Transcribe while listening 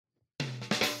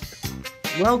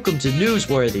Welcome to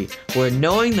Newsworthy, where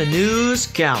knowing the news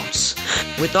counts.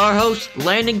 With our host,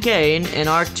 Landon Cain, and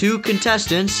our two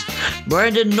contestants,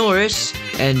 Brandon Norris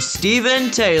and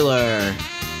Stephen Taylor.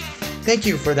 Thank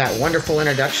you for that wonderful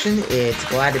introduction. It's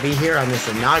glad to be here on this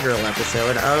inaugural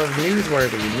episode of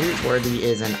Newsworthy. Newsworthy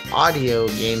is an audio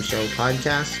game show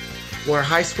podcast where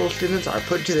high school students are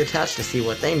put to the test to see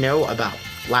what they know about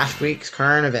last week's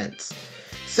current events.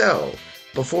 So,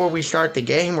 before we start the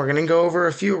game, we're going to go over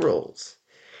a few rules.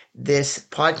 This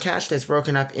podcast is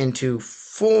broken up into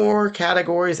 4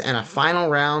 categories and a final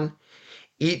round,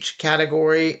 each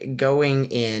category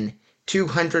going in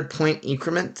 200-point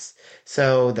increments.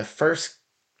 So the first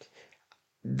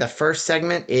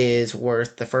segment is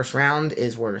worth, the first round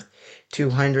is worth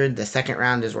 200, the second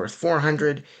round is worth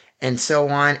 400, and so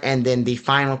on, and then the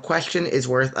final question is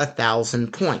worth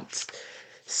 1,000 points.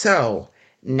 So,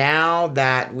 now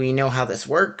that we know how this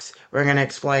works, we're going to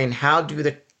explain how do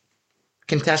the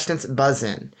contestants buzz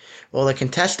in. Well, the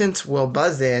contestants will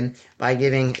buzz in by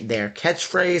giving their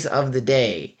catchphrase of the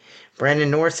day. Brandon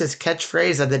Norris's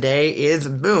catchphrase of the day is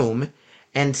boom,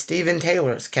 and Stephen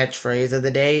Taylor's catchphrase of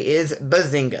the day is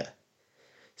bazinga.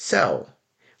 So,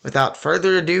 without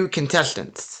further ado,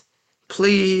 contestants,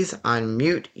 please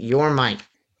unmute your mic.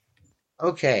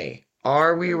 Okay,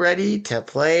 are we ready to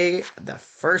play the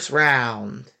first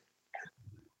round?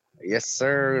 Yes,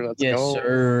 sir. Let's go. Yes,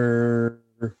 sir.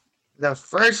 The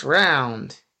first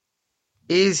round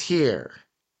is here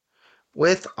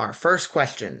with our first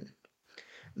question.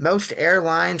 Most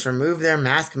airlines removed their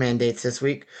mask mandates this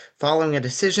week following a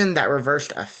decision that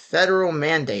reversed a federal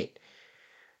mandate.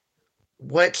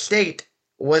 What state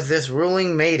was this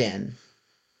ruling made in?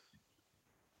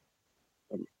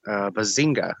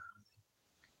 Bazinga.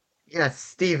 Yes,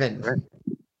 Stephen. Right.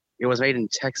 It was made in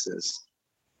Texas.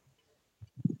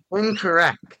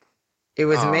 Incorrect. It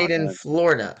was made in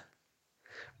Florida.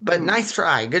 But nice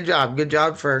try. Good job. Good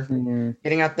job for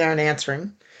getting up there and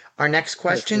answering. Our next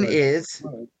question is...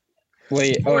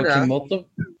 Wait, Florida. can multiple?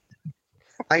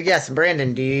 Yes,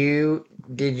 Brandon, did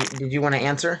you want to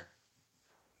answer?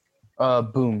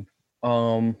 Boom.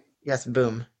 Yes,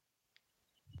 boom.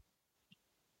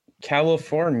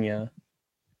 California.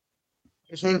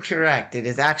 It's incorrect. It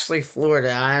is actually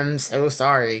Florida. I'm so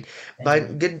sorry.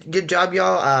 But good job,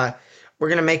 y'all. We're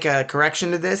going to make a correction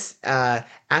to this.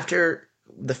 After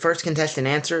the first contestant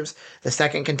answers, the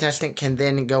second contestant can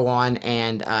then go on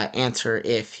and answer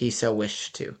if he so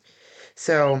wished to.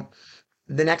 So,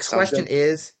 the next question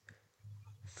is,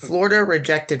 Florida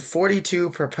rejected 42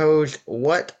 proposed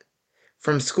what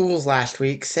from schools last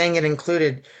week, saying it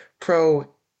included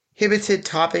prohibited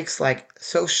topics like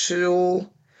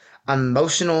social,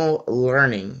 emotional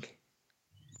learning.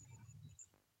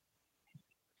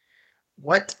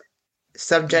 What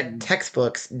subject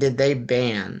textbooks did they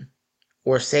ban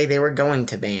or say they were going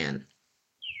to ban?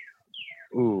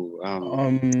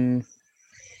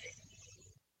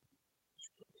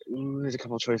 There's a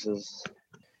couple choices.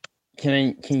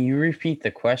 Can you repeat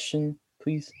the question,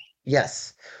 please?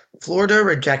 Yes. Florida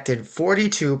rejected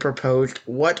 42 proposed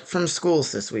what from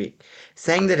schools this week,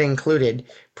 saying that it included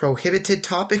prohibited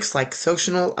topics like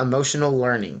social emotional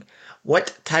learning.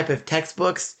 What type of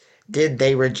textbooks did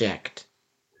they reject?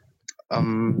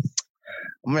 I'm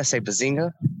going to say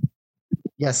Bazinga.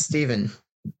 Yes, Stephen.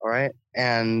 All right.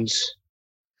 And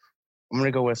I'm going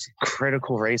to go with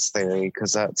critical race theory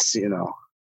because that's,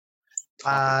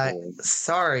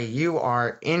 sorry, you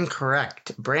are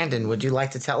incorrect. Brandon, would you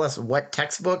like to tell us what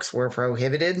textbooks were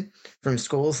prohibited from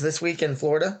schools this week in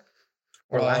Florida?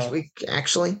 Or last week,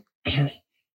 actually?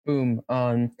 Boom.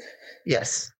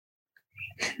 Yes.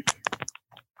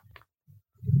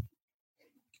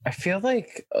 I feel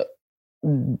like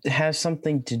it has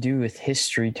something to do with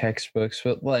history textbooks,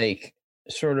 but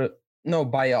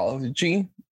biology.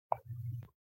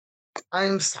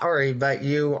 I'm sorry, but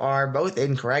you are both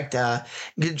incorrect.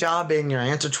 Good job in your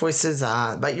answer choices,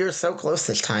 but you're so close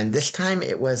this time. This time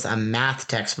it was a math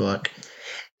textbook.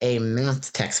 A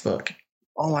math textbook.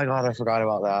 Oh my God, I forgot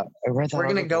about that. I read that. We're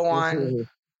going to go on.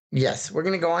 Yes, we're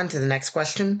going to go on to the next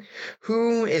question.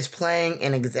 Who is playing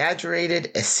an exaggerated,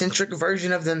 eccentric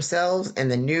version of themselves in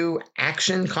the new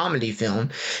action comedy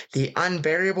film, The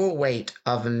Unbearable Weight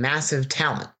of Massive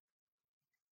Talent?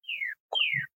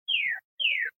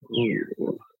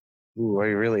 Ooh, I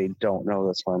really don't know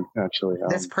this one, actually.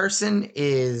 This person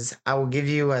is, I will give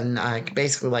you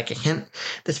basically like a hint.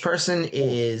 This person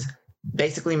is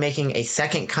basically making a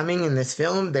second coming in this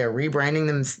film. They're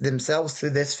rebranding themselves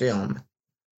through this film.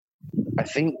 I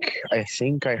think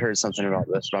I heard something about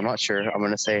this, but I'm not sure. I'm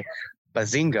going to say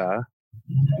Bazinga.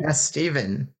 Yes,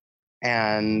 Stephen.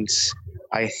 and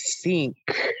I think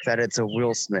that it's a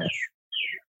Will Smith.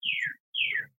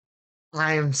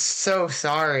 I am so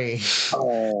sorry,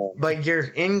 but you're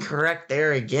incorrect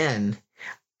there again.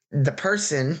 The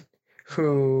person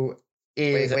who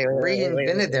is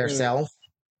reinvented themselves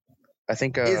I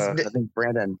think is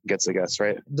Brandon gets a guess,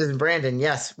 right? this is Brandon.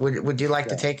 Yes. Would you like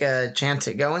to take a chance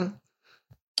at going?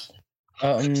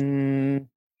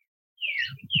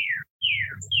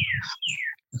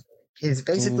 He's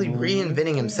basically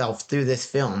reinventing himself through this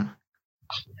film.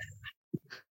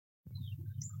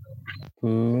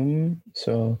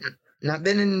 So Not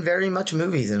been in very much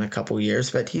movies in a couple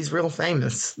years, but he's real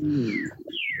famous.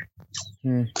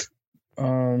 He's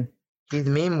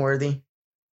meme worthy.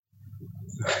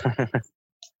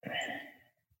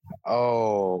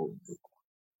 Oh.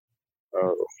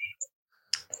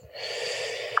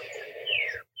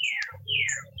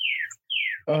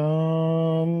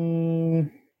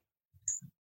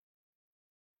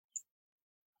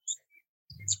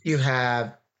 You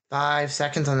have 5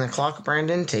 seconds on the clock,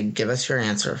 Brandon, to give us your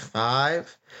answer.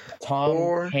 5, Tom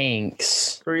 4,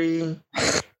 Hanks. 3.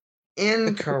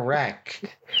 Incorrect.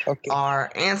 Okay.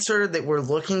 Our answer that we're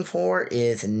looking for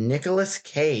is Nicolas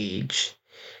Cage.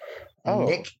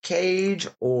 Nick Cage,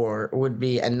 or would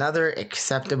be another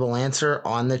acceptable answer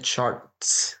on the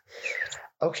charts.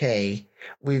 Okay,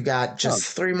 we've got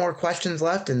just 3 more questions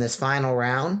left in this final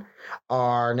round.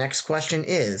 Our next question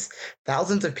is,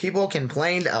 thousands of people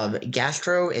complained of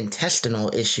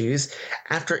gastrointestinal issues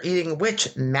after eating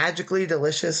which magically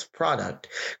delicious product,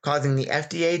 causing the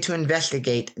FDA to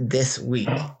investigate this week?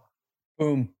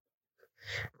 Boom.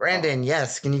 Brandon,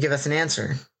 yes, can you give us an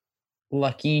answer?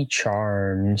 Lucky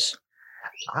Charms.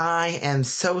 I am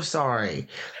so sorry,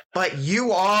 but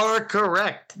you are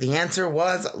correct. The answer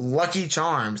was Lucky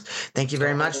Charms. Thank you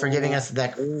very much for giving us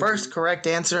that first correct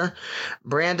answer.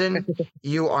 Brandon,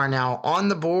 you are now on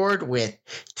the board with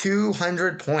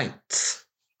 200 points.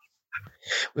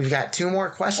 We've got 2 more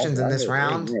questions in this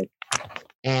round.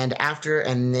 And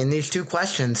in these 2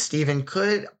 questions, Steven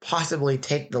could possibly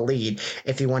take the lead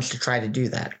if he wants to try to do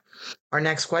that. Our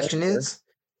next question is,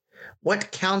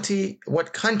 what country,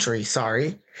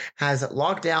 has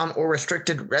locked down or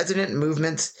restricted resident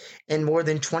movements in more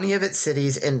than 20 of its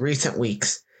cities in recent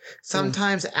weeks,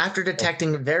 sometimes after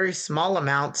detecting very small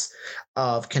amounts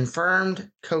of confirmed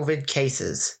COVID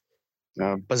cases?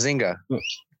 Bazinga.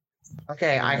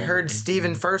 Okay, I heard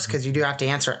Steven first because you do have to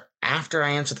answer after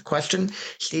I answer the question.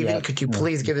 Steven, could you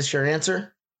please give us your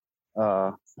answer?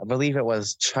 I believe it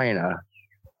was China.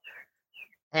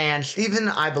 And Steven,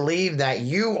 I believe that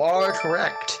you are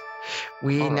correct.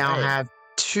 We now have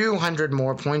 200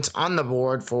 more points on the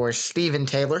board for Steven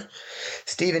Taylor.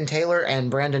 Steven Taylor and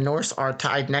Brandon Norris are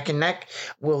tied neck and neck.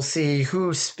 We'll see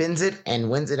who spins it and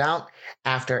wins it out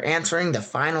after answering the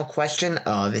final question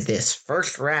of this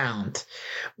first round.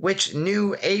 Which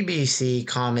new ABC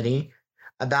comedy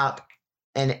about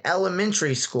an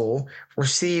elementary school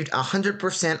received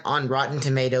 100% on Rotten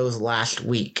Tomatoes last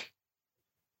week?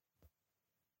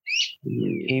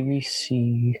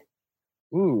 ABC.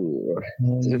 Ooh,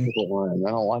 it's a difficult one.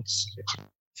 I don't watch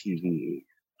TV.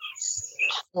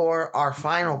 For our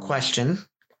final question,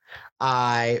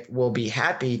 I will be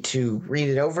happy to read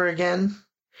it over again,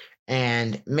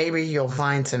 and maybe you'll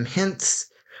find some hints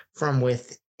from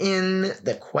within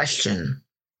the question.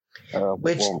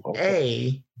 Which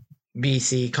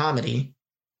ABC comedy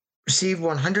received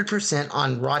 100%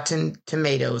 on Rotten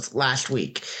Tomatoes last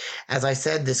week? As I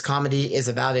said, this comedy is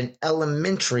about an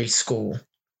elementary school.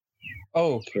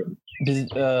 Boom.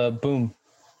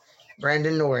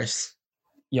 Brandon Norris.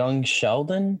 Young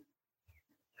Sheldon?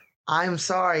 I'm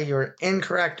sorry, you're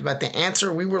incorrect, but the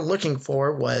answer we were looking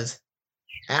for was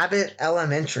Abbott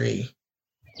Elementary.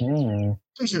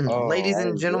 Ladies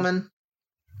and gentlemen,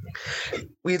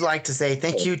 we'd like to say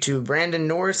thank you to Brandon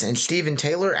Norris and Steven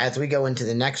Taylor as we go into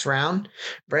the next round.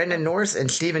 Brandon Norris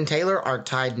and Steven Taylor are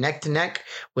tied neck to neck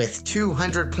with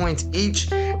 200 points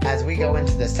each as we go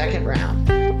into the second round.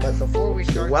 But before we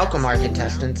start, welcome our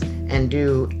contestants and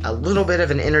do a little bit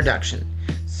of an introduction.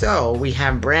 So we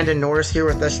have Brandon Norris here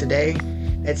with us today.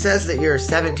 It says that you're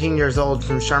 17 years old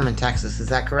from Sherman, Texas. Is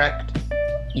that correct?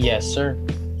 Yes, sir.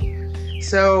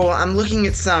 So I'm looking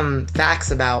at some facts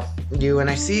about you, and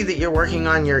I see that you're working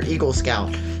on your Eagle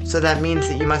Scout. So that means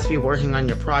that you must be working on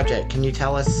your project. Can you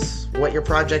tell us what your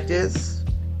project is?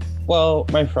 Well,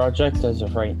 my project as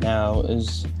of right now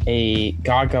is a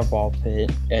Gaga ball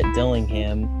pit at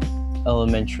Dillingham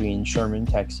Elementary in Sherman,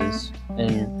 Texas.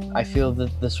 And I feel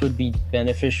that this would be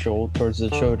beneficial towards the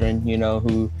children,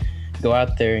 who go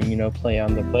out there and, play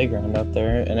on the playground out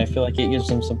there. And I feel like it gives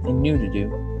them something new to do.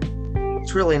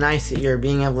 It's really nice that you're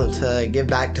being able to give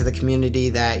back to the community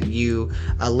that you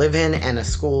live in and a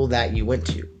school that you went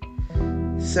to.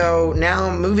 So now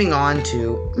moving on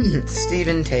to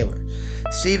Stephen Taylor.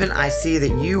 Stephen, I see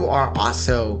that you are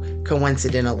also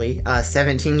coincidentally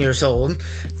 17 years old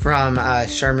from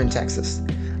Sherman, Texas.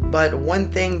 But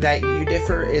one thing that you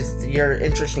differ is your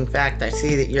interesting fact. I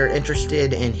see that you're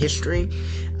interested in history.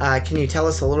 Can you tell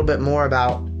us a little bit more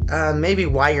about maybe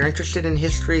why you're interested in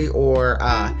history or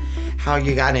how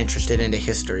you got interested into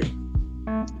history?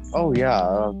 Oh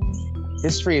yeah,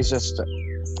 history is just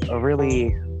a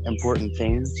really important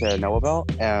thing to know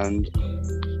about, and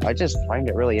I just find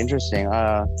it really interesting.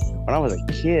 When I was a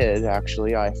kid,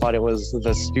 actually, I thought it was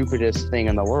the stupidest thing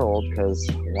in the world because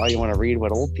why you want to read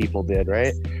what old people did,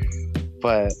 right?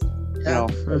 But you know,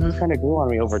 it kind of grew on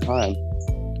me over time,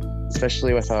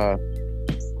 especially with the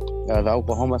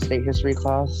Oklahoma State history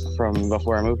class from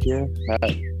before I moved here.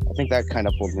 I think that kind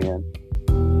of pulled me in.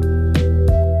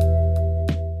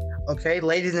 Okay,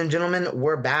 ladies and gentlemen,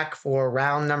 we're back for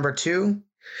round number 2.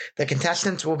 The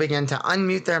contestants will begin to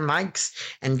unmute their mics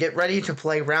and get ready to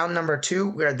play round number 2,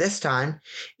 where this time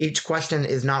each question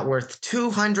is not worth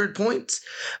 200 points,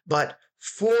 but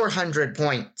 400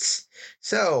 points.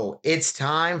 So it's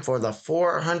time for the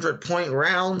 400-point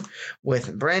round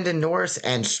with Brandon Norris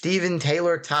and Stephen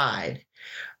Taylor tied.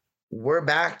 We're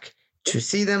back to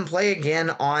see them play again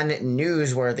on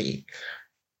Newsworthy.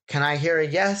 Can I hear a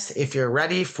yes if you're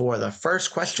ready for the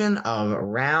first question of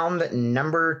round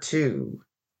number 2?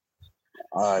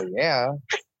 Yeah.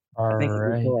 All I think right.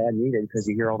 it's until I needed because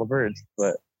you hear all the birds,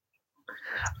 but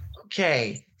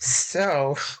Okay,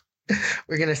 so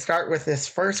we're going to start with this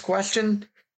first question.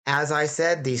 As I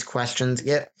said, these questions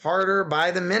get harder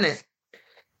by the minute.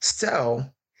 So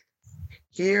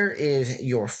here is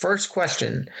your first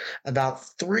question. About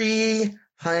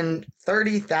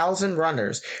 330,000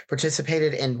 runners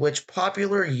participated in which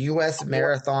popular U.S.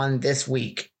 marathon this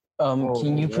week?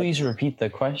 Can you please repeat the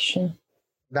question?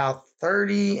 About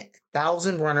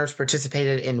 30,000 runners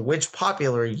participated in which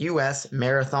popular U.S.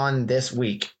 marathon this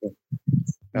week?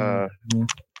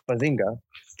 Bazinga.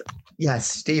 Yes,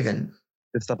 Stephen.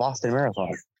 It's the Boston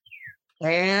Marathon.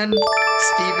 And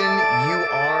Stephen, you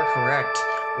are correct.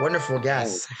 Wonderful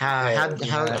guess. How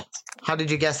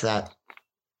did you guess that?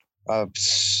 I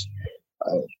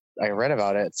read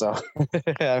about it, so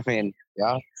I mean,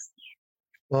 yeah.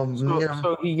 Well,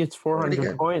 So he gets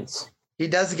 400 points. He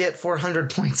does get 400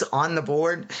 points on the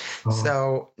board. Oh.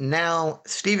 So now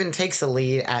Stephen takes the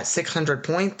lead at 600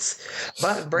 points.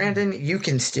 But Brandon, you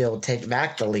can still take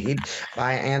back the lead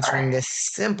by answering this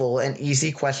simple and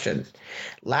easy question.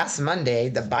 Last Monday,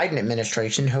 the Biden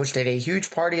administration hosted a huge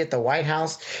party at the White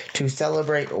House to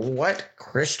celebrate what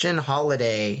Christian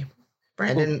holiday?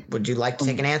 Brandon, would you like to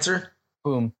take an answer?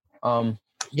 Boom.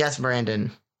 Yes,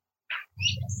 Brandon.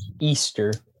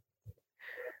 Easter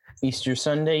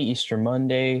Sunday, Easter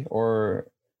Monday, or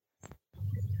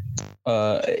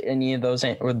any of those,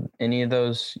 you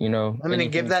know. I'm going to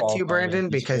give that to you, Brandon,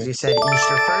 because you said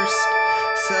Easter first.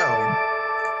 So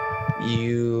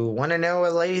you want to know,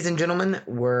 ladies and gentlemen,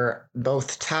 we're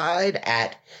both tied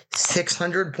at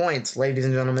 600 points, ladies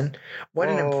and gentlemen. What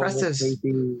an impressive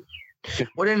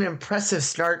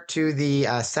start to the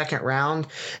second round.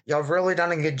 Y'all have really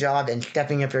done a good job in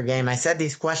stepping up your game. I said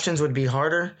these questions would be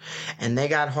harder, and they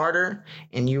got harder,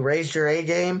 and you raised your A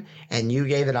game, and you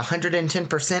gave it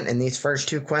 110% in these first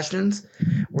 2 questions.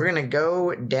 We're going to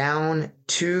go down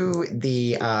to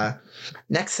the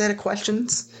next set of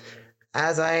questions.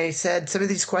 As I said, some of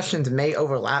these questions may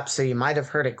overlap, so you might have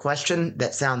heard a question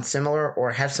that sounds similar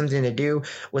or have something to do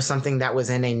with something that was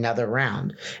in another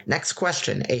round. Next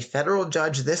question. A federal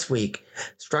judge this week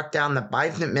struck down the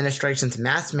Biden administration's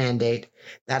mask mandate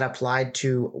that applied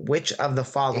to which of the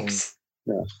following?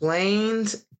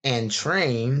 Planes and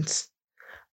trains,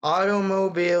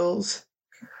 automobiles,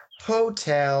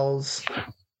 hotels,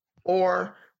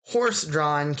 or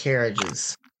horse-drawn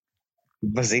carriages?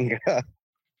 Bazinga.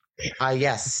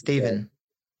 Yes, Stephen.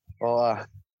 Well,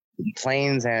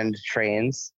 planes and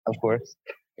trains, of course.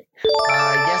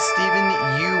 Yes, Stephen,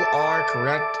 you are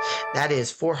correct. That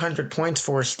is 400 points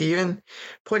for Stephen,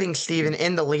 putting Stephen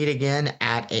in the lead again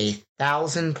at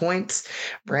 1,000 points.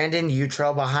 Brandon, you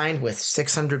trail behind with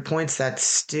 600 points. That's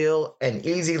still an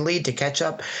easy lead to catch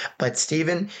up. But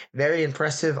Stephen, very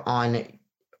impressive on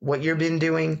what you've been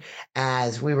doing,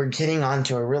 as we were getting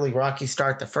onto a really rocky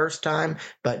start the first time,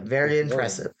 but very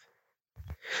impressive.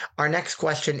 Our next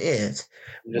question is,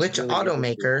 which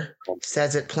automaker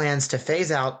says it plans to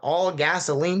phase out all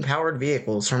gasoline-powered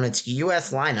vehicles from its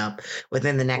U.S. lineup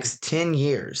within the next 10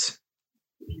 years?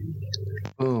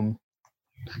 Boom.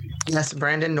 Yes,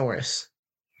 Brandon Norris.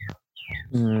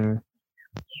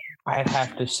 I'd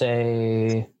have to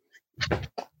say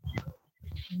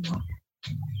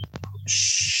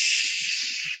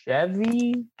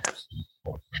Chevy.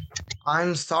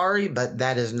 I'm sorry, but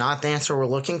that is not the answer we're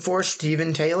looking for.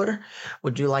 Steven Taylor,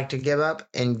 would you like to give up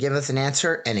and give us an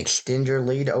answer and extend your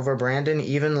lead over Brandon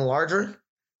even larger?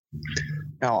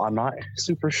 Now, I'm not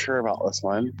super sure about this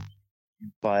one,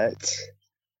 but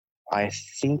I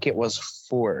think it was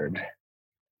Ford.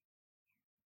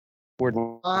 Ford.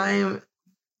 I'm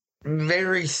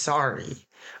very sorry,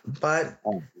 but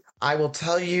I will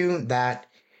tell you that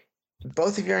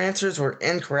both of your answers were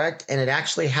incorrect, and it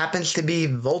actually happens to be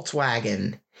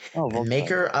Volkswagen, the Volkswagen.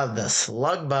 maker of the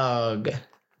Slug Bug.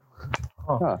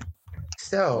 Huh.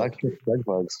 So, Electric slug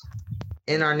bugs.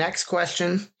 in our next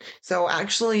question, so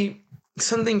actually,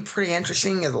 something pretty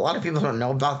interesting is a lot of people don't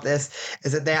know about this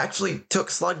is that they actually took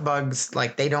slug bugs,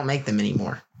 like they don't make them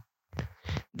anymore.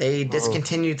 They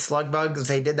discontinued slug bugs.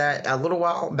 They did that a little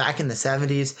while back in the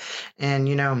 70s,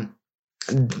 and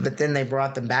but then they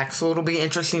brought them back. So it'll be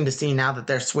interesting to see now that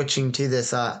they're switching to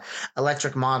this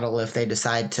electric model if they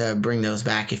decide to bring those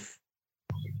back, if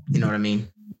you know what I mean.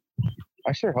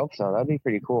 I sure hope so. That'd be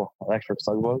pretty cool. Electric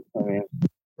slug bugs. I mean,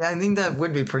 yeah, I think that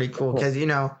would be pretty cool because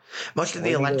most of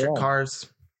the electric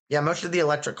cars, most of the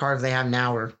electric cars they have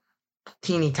now are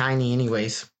teeny tiny,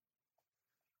 anyways.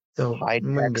 So it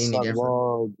wouldn't be any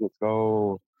different. Let's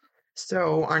go.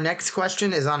 So our next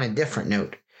question is on a different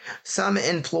note. Some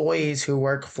employees who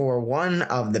work for one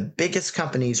of the biggest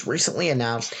companies recently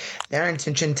announced their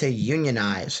intention to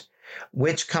unionize.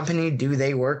 Which company do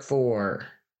they work for?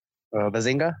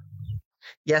 Bazinga?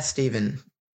 Yes, Steven.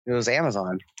 It was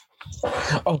Amazon.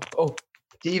 Oh.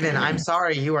 Steven, I'm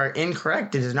sorry, you are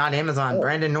incorrect. It is not Amazon.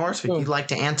 Brandon Norris, would you like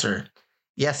to answer?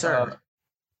 Yes, sir.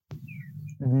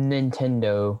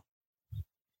 Nintendo.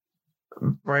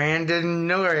 Brandon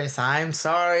Norris, I'm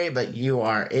sorry, but you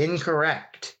are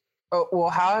incorrect. Oh, well,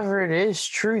 however, it is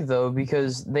true, though,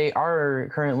 because they are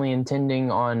currently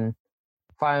intending on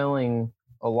filing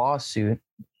a lawsuit.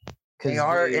 They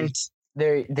are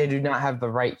they do not have the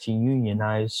right to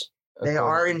unionize. They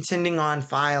are intending on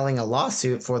filing a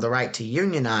lawsuit for the right to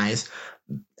unionize,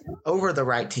 over the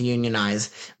right to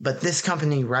unionize, but this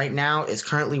company right now is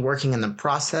currently working in the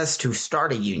process to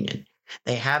start a union.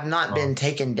 They have not been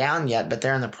taken down yet, but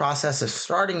they're in the process of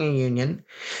starting a union.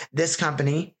 This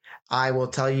company, I will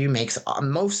tell you, makes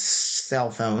most cell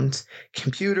phones,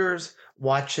 computers,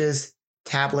 watches,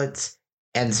 tablets,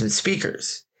 and some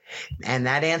speakers. And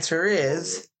that answer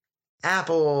is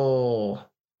Apple.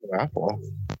 Apple?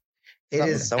 It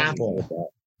is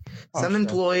Apple. Some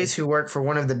employees who work for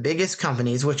one of the biggest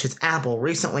companies, which is Apple,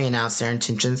 recently announced their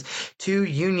intentions to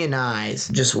unionize.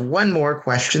 Just one more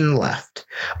question left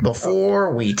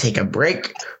before we take a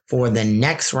break for the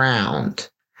next round.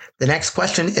 The next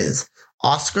question is,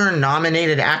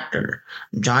 Oscar-nominated actor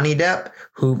Johnny Depp,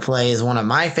 who plays one of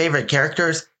my favorite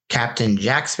characters, Captain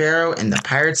Jack Sparrow in the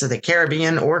Pirates of the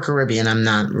Caribbean, I'm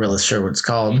not really sure what it's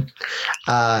called,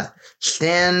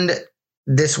 stand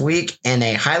this week in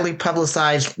a highly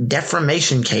publicized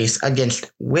defamation case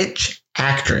against which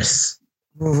actress?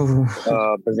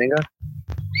 Bazinga?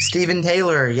 Steven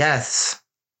Taylor, yes.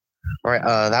 All right,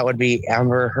 that would be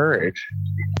Amber Heard.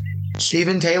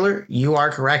 Steven Taylor, you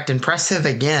are correct. Impressive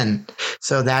again.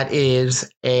 So that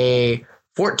is a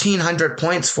 1,400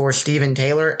 points for Steven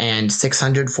Taylor and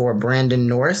 600 for Brandon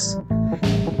Norris.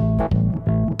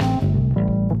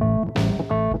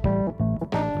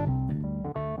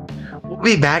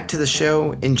 We'll be back to the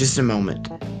show in just a moment,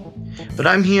 but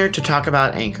I'm here to talk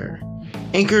about Anchor.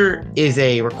 Anchor is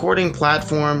a recording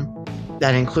platform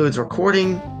that includes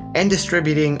recording and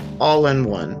distributing all in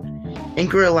one.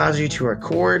 Anchor allows you to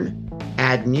record,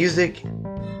 add music,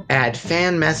 add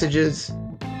fan messages,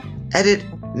 edit,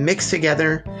 mix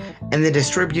together, and then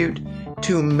distribute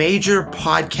to major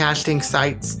podcasting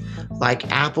sites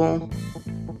like Apple,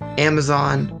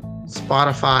 Amazon,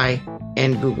 Spotify,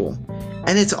 and Google.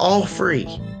 And it's all free.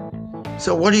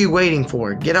 So what are you waiting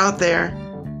for? Get out there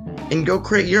and go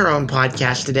create your own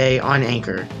podcast today on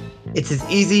Anchor. It's as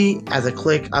easy as a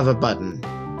click of a button.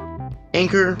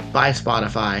 Anchor by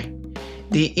Spotify.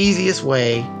 The easiest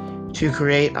way to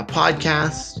create a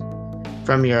podcast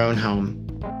from your own home.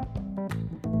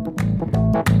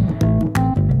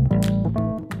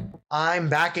 I'm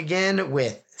back again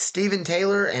with Steven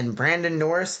Taylor and Brandon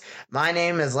Norris. My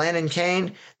name is Landon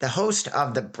Cain, the host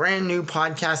of the brand new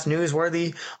podcast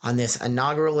Newsworthy on this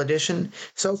inaugural edition.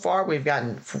 So far, we've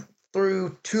gotten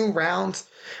through 2 rounds.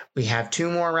 We have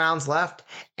 2 more rounds left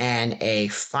and a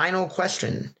final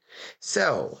question.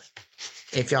 So,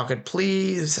 if y'all could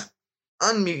please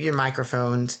unmute your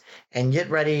microphones and get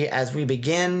ready as we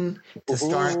begin to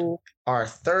start our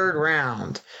third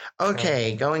round.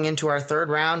 Okay, going into our third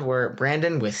round, we're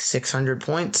Brandon with 600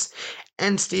 points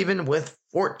and Steven with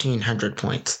 1,400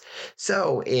 points.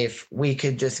 So if we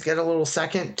could just get a little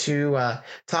second to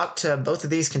talk to both of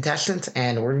these contestants,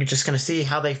 and we're just going to see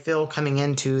how they feel coming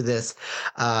into this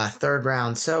third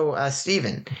round. So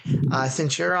Steven,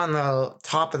 since you're on the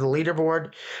top of the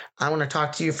leaderboard, I want to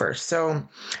talk to you first. So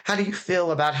how do you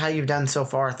feel about how you've done so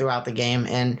far throughout the game,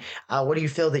 and what do you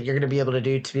feel that you're going to be able to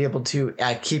do to be able to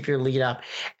keep your lead up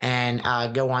and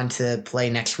go on to play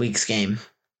next week's game?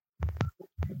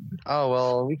 Oh,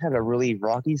 well, we had a really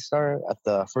rocky start at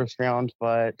the first round,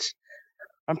 but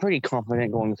I'm pretty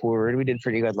confident going forward. We did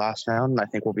pretty good last round, and I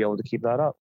think we'll be able to keep that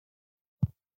up.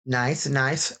 Nice.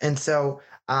 And so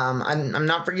I'm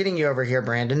not forgetting you over here,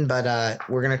 Brandon, but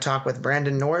we're going to talk with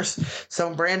Brandon Norris.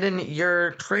 So, Brandon,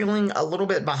 you're trailing a little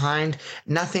bit behind.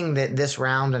 Nothing that this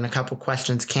round and a couple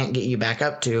questions can't get you back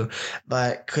up to,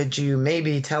 but could you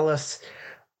maybe tell us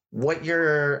what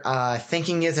your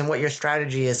thinking is and what your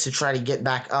strategy is to try to get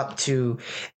back up to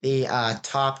the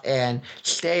top and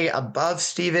stay above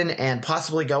Steven and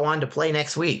possibly go on to play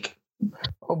next week?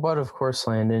 Oh, but of course,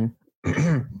 Landon.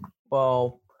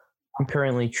 Well,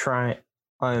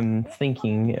 I'm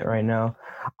thinking right now.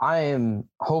 I am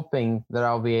hoping that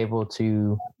I'll be able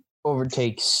to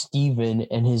overtake Steven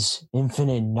and his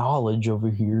infinite knowledge over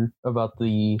here about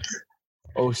the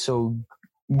so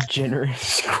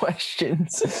generous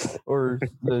questions or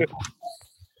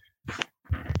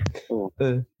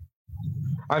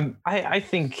I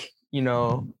think, in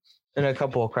a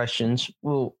couple of questions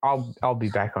I'll be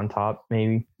back on top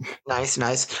maybe. Nice.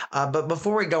 But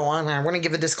before we go on, I want to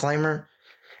give a disclaimer.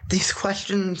 These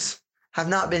questions have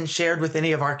not been shared with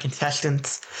any of our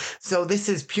contestants, so this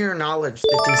is pure knowledge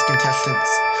that these contestants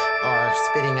are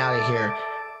spitting out of here.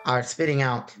 They're spitting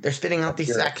out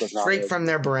these facts straight from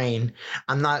their brain.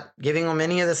 I'm not giving them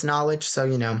any of this knowledge, so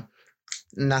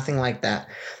nothing like that.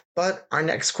 But our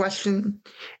next question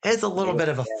is a little bit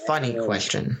of a funny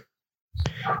question.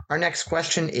 Our next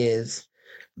question is: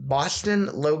 Boston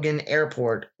Logan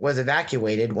Airport was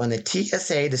evacuated when the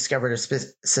TSA discovered a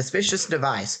suspicious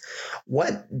device.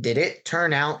 What did it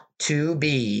turn out to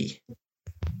be?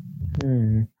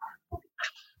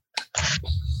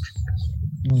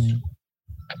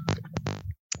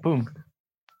 Boom.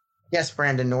 Yes,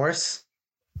 Brandon Norris.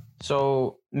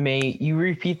 So may you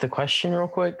repeat the question real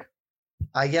quick?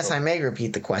 Yes, I may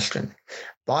repeat the question.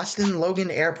 Boston Logan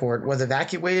Airport was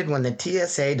evacuated when the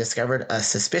TSA discovered a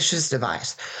suspicious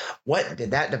device. What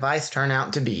did that device turn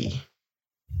out to be?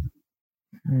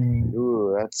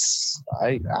 Ooh,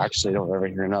 I actually don't ever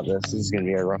hear about this. This is going to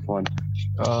be a rough one.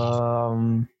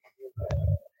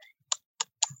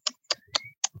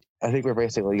 I think we're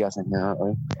basically guessing here, aren't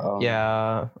we?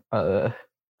 Yeah.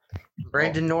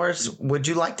 Brandon Norris, would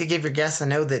you like to give your guess?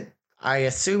 I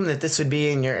assume that this would be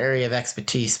in your area of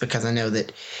expertise because I know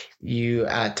that you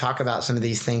talk about some of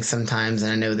these things sometimes,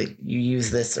 and I know that you use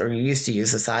this, or you used to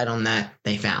use this item that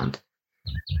they found.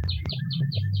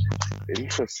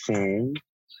 Interesting.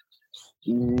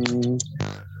 Can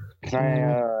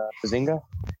I Bazinga?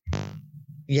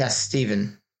 Yes,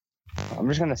 Steven. I'm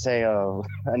just gonna say a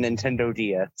Nintendo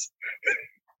DS.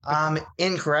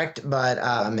 Incorrect, but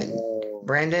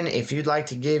Brandon, if you'd like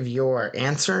to give your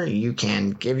answer, you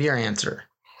can give your answer.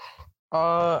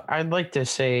 I'd like to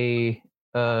say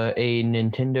a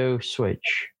Nintendo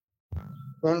Switch.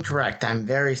 Incorrect. I'm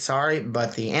very sorry,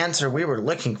 but the answer we were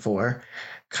looking for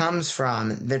comes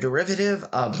from the derivative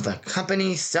of the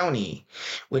company Sony,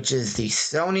 which is the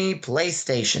Sony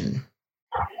PlayStation.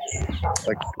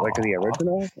 Like the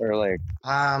original, or like?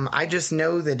 I just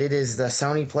know that it is the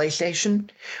Sony PlayStation.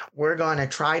 We're going to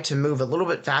try to move a little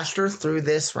bit faster through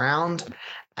this round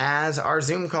as our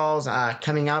Zoom calls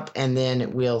coming up, and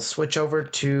then we'll switch over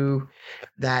to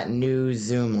that new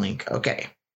Zoom link. Okay.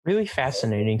 Really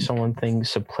fascinating. Someone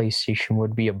thinks a PlayStation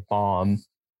would be a bomb.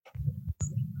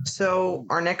 So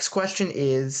our next question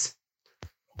is: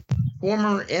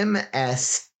 former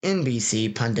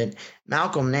MSNBC pundit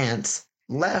Malcolm Nance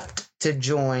left to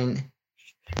join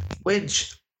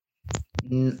which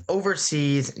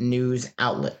overseas news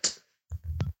outlet?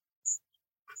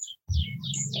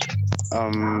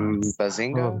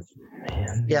 Bazinga?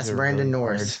 Man, Yes, Brandon really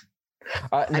Norris.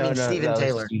 Stephen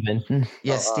Taylor.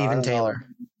 Yes, Stephen Taylor.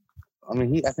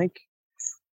 I think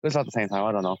it's not the same time.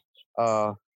 I don't know.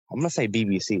 I'm gonna say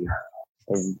BBC.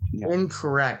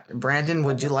 Incorrect. Brandon,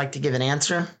 would you like to give an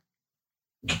answer?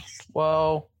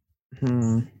 Well,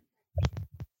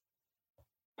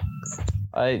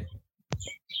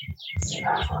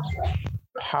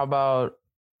 how about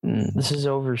This is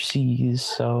overseas,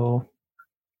 so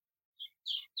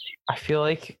I feel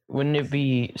like wouldn't it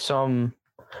be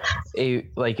a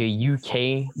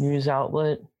UK news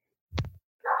outlet?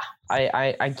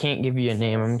 I can't give you a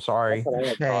name. I'm sorry.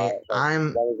 Okay,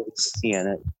 I'm seeing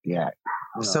it. Yeah.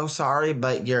 so sorry,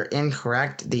 but you're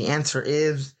incorrect. The answer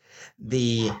is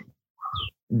the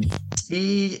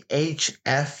CHFL,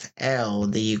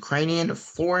 the Ukrainian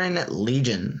Foreign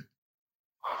Legion.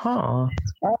 Huh.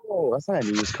 Oh, that's not a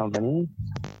news company.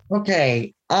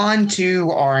 Okay, on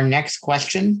to our next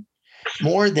question.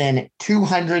 More than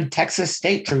 200 Texas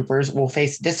state troopers will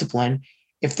face discipline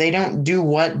if they don't do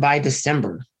what by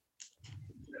December?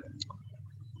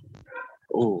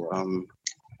 Oh,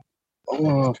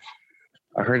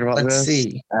 I heard about Let's this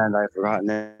see. and I've forgotten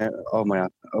it. Oh my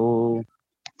God. Oh,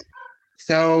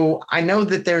 So I know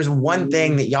that there's one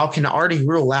thing that y'all can already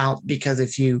rule out, because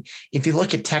if you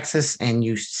look at Texas and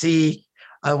you see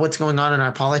what's going on in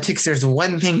our politics, there's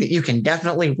one thing that you can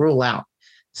definitely rule out.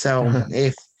 So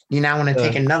if you now want to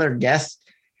take another guess,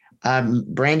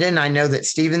 Brandon, I know that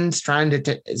Steven's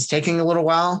is taking a little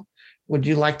while. Would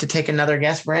you like to take another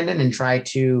guess, Brandon, and try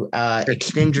to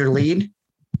extend your lead?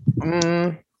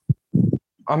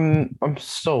 I'm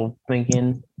still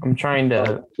thinking. I'm trying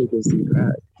to.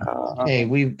 Okay,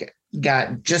 we've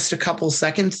got just a couple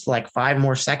seconds, like 5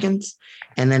 more seconds,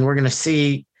 and then we're gonna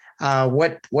see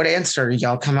what answer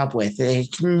y'all come up with.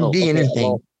 It can be anything.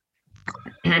 Well,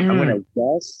 I'm gonna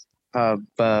guess.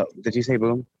 But did you say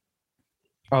boom?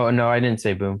 Oh no, I didn't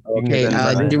say boom. Okay,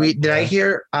 did I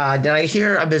hear a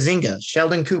bazinga?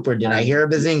 Sheldon Cooper, did I hear a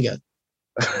bazinga?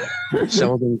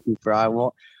 Sheldon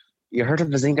Cooper. You heard of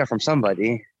bazinga from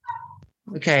somebody.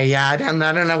 Okay, yeah, I don't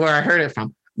know where I heard it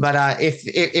from. But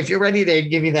if you're ready to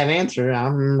give me that answer,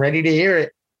 I'm ready to hear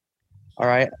it. All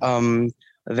right.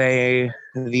 The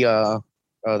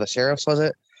sheriffs, was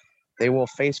it? They will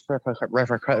face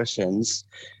repercussions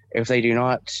if they do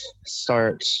not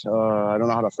start. I don't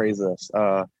know how to phrase this.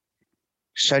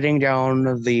 Shutting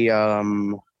down the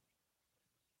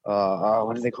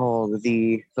what do they call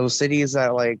those cities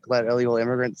that like let illegal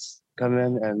immigrants come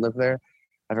in and live there?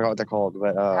 I forgot what they're called,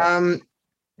 but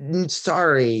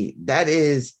sorry, that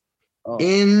is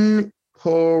incorrect.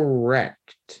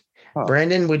 Huh.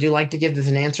 Brandon, would you like to give this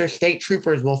an answer? State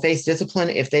troopers will face discipline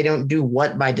if they don't do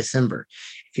what by December?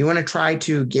 If you want to try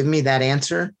to give me that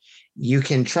answer, you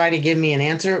can try to give me an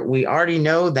answer. We already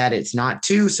know that it's not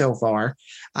 2 so far.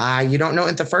 You don't know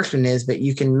what the first one is, but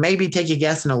you can maybe take a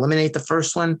guess and eliminate the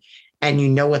first one, and you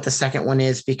know what the second one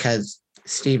is because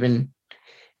Stephen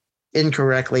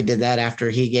incorrectly did that after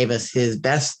he gave us his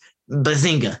best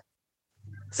bazinga.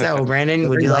 So, Brandon,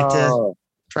 would you like to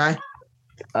try?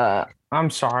 I'm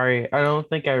sorry. I don't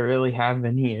think I really have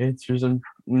any answers. I'm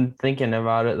thinking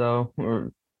about it, though.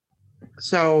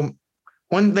 So,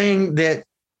 one thing that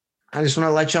I just want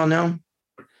to let y'all know,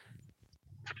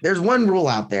 there's one rule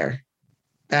out there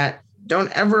that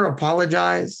don't ever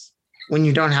apologize when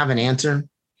you don't have an answer.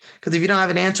 Because if you don't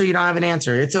have an answer, you don't have an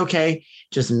answer. It's okay.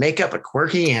 Just make up a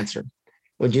quirky answer.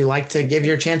 Would you like to give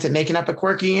your chance at making up a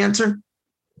quirky answer?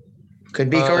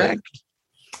 Could be correct.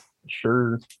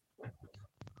 Sure.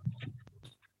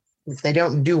 If they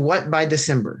don't do what by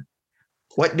December?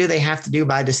 What do they have to do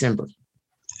by December?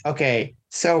 Okay,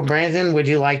 so Brandon, would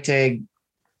you like to...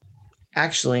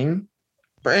 Actually,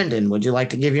 Brandon, would you like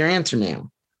to give your answer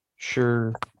now?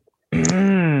 Sure.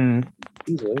 If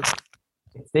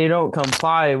they don't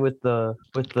comply with the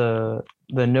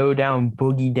no down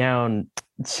boogie down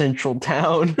central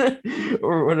town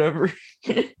or whatever.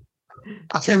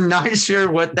 I'm not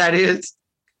sure what that is,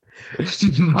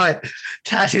 but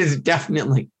that is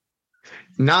definitely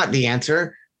not the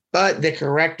answer. But the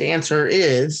correct answer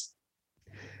is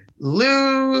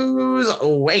lose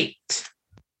weight.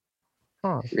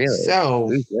 Huh, really? So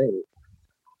lose weight.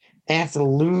 They have to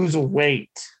lose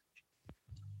weight.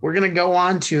 We're going to go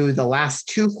on to the last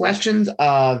 2 questions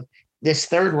of this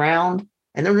third round,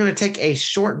 and then we're going to take a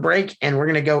short break, and we're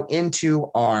going to go into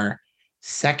our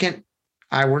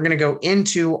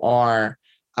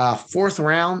fourth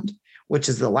round, which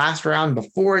is the last round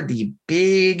before the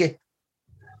big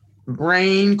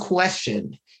brain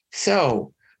question.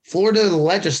 So, Florida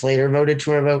legislator voted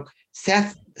to revoke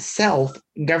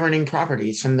self-governing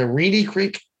properties from the Reedy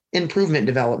Creek Improvement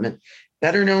Development,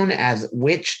 better known as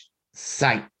which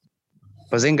site?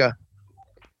 Bazinga.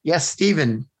 Yes,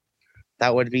 Stephen.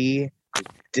 That would be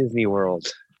Disney World.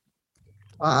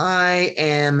 I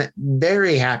am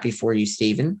very happy for you,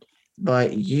 Stephen,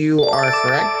 but you are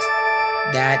correct.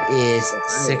 That is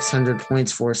 600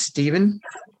 points for Stephen.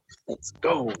 Let's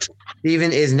go.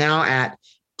 Stephen is now at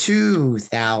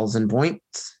 2,000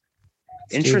 points.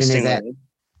 Interesting.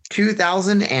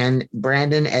 2,000, and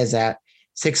Brandon is at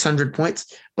 600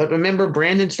 points. But remember,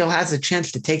 Brandon still has a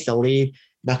chance to take the lead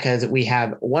because we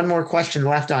have one more question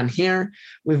left on here.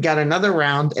 We've got another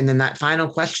round, and then that final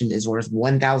question is worth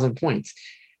 1,000 points.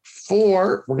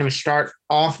 We're going to start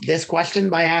off this question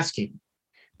by asking,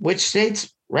 which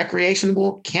state's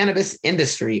recreational cannabis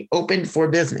industry opened for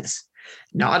business?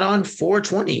 Not on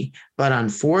 420, but on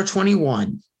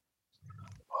 421.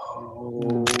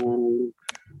 Oh,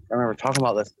 I remember talking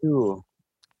about this too.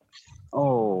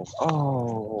 Oh.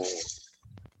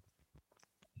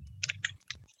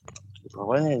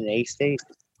 Wasn't it an A state?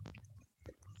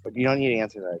 But you don't need to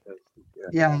answer that.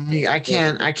 Yeah, I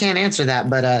can't answer that.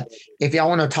 But if y'all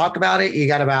want to talk about it, you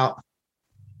got about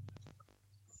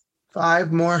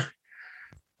 5 more.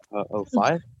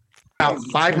 5? About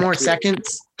 5 more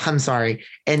seconds. I'm sorry.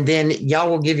 And then y'all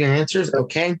will give your answers.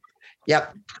 Okay.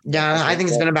 Yep. Yeah, I think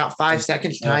it's been about 5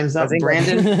 seconds. Time's up.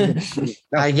 Brandon.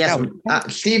 Yes.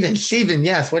 Steven,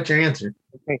 yes. What's your answer?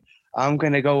 Okay. I'm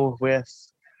going to go with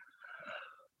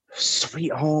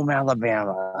Sweet Home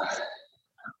Alabama.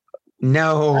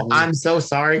 No, I'm so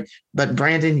sorry. But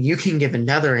Brandon, you can give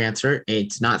another answer.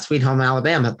 It's not Sweet Home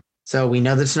Alabama. So we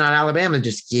know that's not Alabama.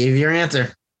 Just give your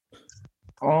answer.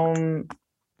 I'm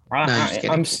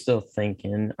still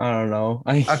thinking. I don't know.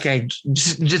 Okay,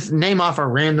 just name off a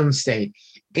random state.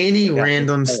 Any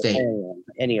random state.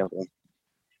 Any of them.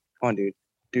 Come on, dude.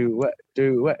 Do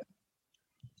what?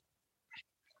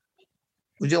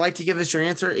 Would you like to give us your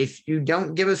answer? If you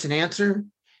don't give us an answer,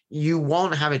 you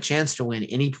won't have a chance to win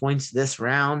any points this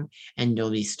round, and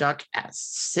you'll be stuck at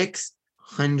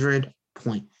 600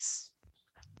 points.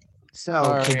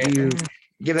 So could you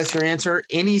give us your answer?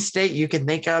 Any state you can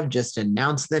think of, just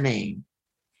announce the name.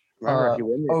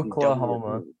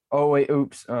 Oklahoma. Oh, wait.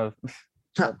 Oops.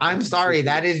 I'm sorry.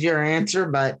 That is your answer,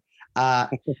 but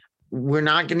we're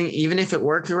not going to, even if it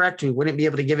were correct, we wouldn't be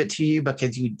able to give it to you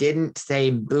because you didn't say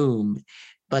boom.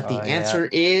 But the answer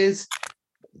is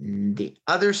the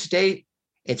other state.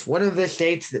 It's one of the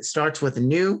states that starts with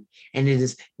new, and it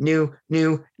is New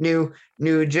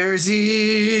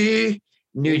Jersey.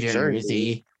 New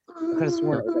Jersey.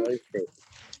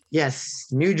 Yes,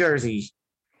 New Jersey.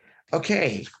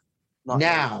 Okay.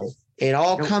 Now it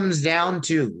all comes down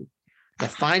to the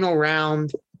final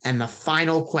round and the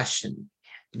final question.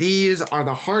 These are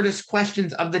the hardest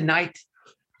questions of the night,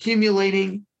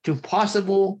 accumulating to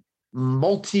possible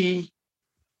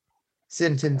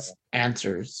multi-sentence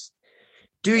answers.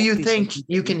 Do you think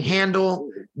you can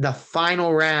handle the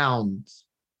final round?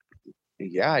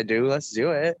 Yeah, I do. Let's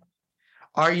do it.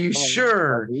 Are you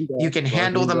sure you can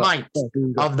handle the might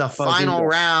of the final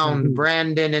round,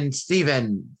 Brandon and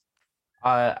Steven?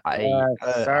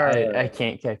 I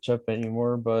can't catch up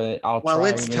anymore, but I'll try. Well,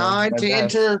 it's time to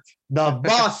enter the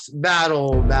boss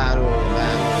battle.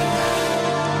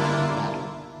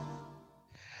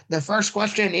 The first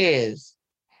question is,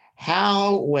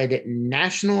 how would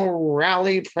National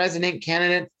Rally President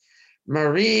candidate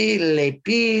Marie Le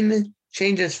Pen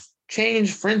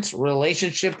change France's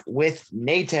relationship with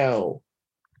NATO?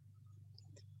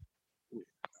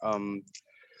 I'm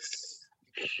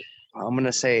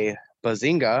gonna say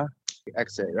Bazinga,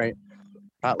 exit, right?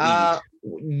 Not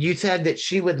leave. You said that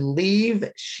she would leave.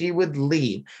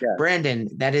 Yeah. Brandon,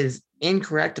 that is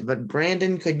incorrect. But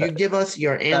Brandon, could you give us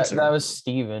your answer? That was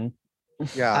Steven.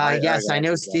 Yeah. Yes, I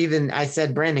know Steven. I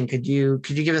said Brandon. Could you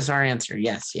give us our answer?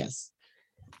 Yes. Yeah.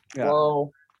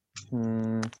 Well,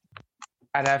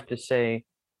 I'd have to say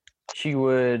she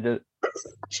would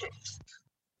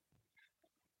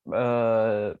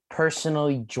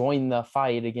personally join the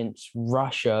fight against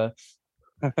Russia.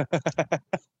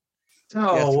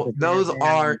 So those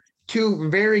are two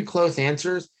very close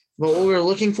answers. But what we were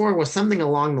looking for was something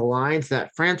along the lines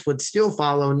that France would still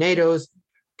follow NATO's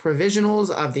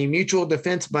provisionals of the mutual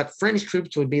defense, but French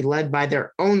troops would be led by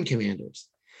their own commanders.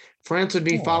 France would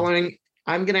be following.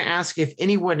 I'm going to ask if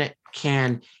anyone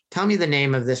can tell me the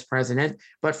name of this president,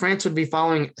 but France would be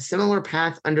following a similar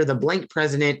path under the blank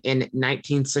president in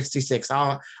 1966.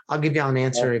 I'll give y'all an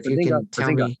answer if you can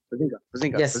tell me.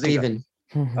 Yes, Steven.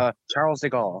 Charles de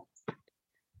Gaulle.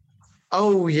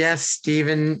 Oh, yes,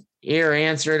 Steven. You're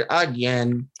answered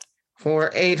again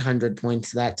for 800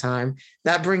 points that time.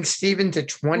 That brings Steven to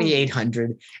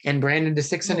 2,800 and Brandon to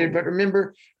 600. But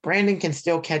remember, Brandon can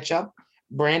still catch up.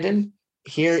 Brandon,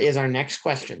 here is our next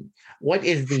question. What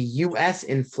is the U.S.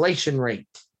 inflation rate?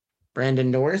 Brandon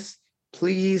Norris,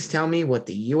 please tell me what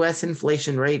the U.S.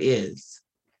 inflation rate is.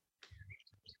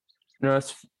 You know,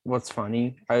 what's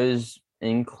funny? I was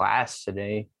in class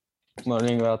today,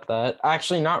 learning about that.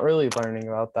 Actually, not really learning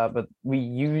about that, but we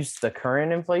use the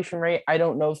current inflation rate. I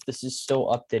don't know if this is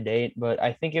still up to date, but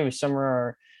I think it was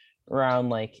somewhere around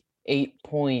like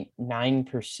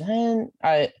 8.9%.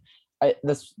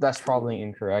 That's probably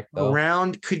incorrect though.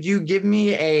 Around, could you give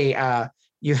me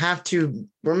you have to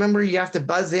remember, you have to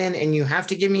buzz in and you have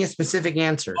to give me a specific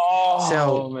answer.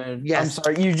 Oh man, yes. I'm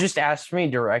sorry. You just asked me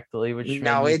directly, which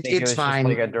No, made me think it it's was fine.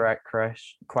 just like a direct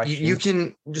question. You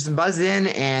can just buzz in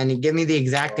and give me the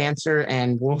exact answer,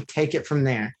 and we'll take it from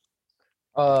there.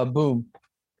 Boom.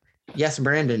 Yes,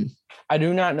 Brandon. I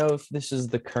do not know if this is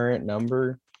the current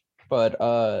number, but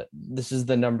this is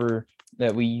the number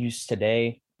that we used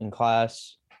today in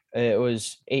class. It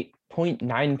was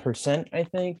 8.9%, I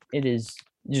think. It is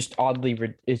just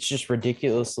it's just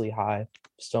ridiculously high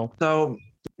still. So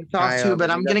it's off too, but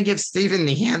I'm gonna give Steven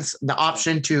the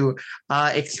option to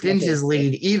extend his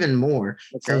lead even more.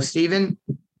 Okay. So Steven,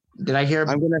 did I hear?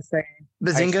 I'm gonna say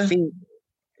Bazinga.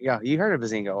 Yeah, you heard of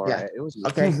Bazinga, all right? It was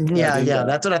okay. Yeah,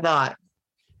 that's what I thought.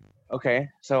 Okay,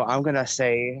 so I'm gonna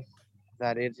say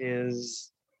that it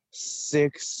is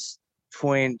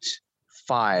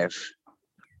 6.5%.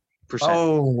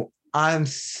 Oh, I'm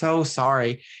so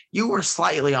sorry. You were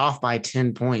slightly off by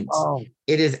 10 points. Oh.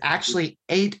 It is actually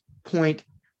 8.5%.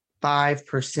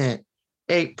 8.5.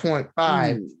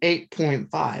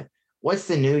 8.5. What's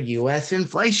the new U.S.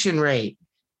 inflation rate?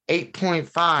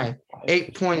 8.5.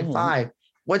 8.5.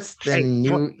 What's the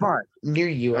new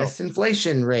U.S.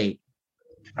 inflation rate?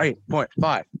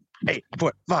 8.5.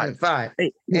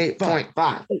 8.5.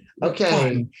 8.5.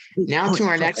 Okay, now to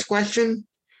our next question.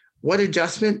 What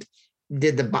adjustment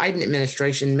did the Biden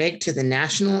administration make to the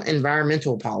national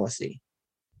environmental policy?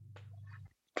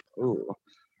 Ooh.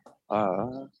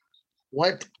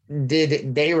 What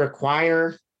did they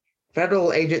require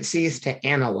federal agencies to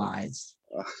analyze?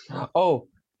 Oh,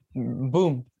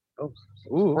 boom. Ooh.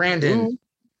 Brandon. Ooh.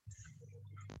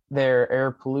 Their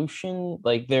air pollution,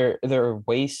 like their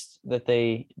waste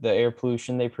the air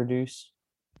pollution they produce.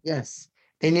 Yes,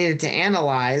 they needed to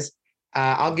analyze.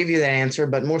 I'll give you that answer,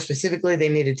 but more specifically, they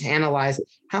needed to analyze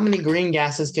how many green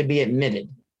gases could be emitted.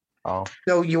 Oh,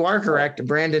 so you are correct,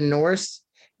 Brandon Norris.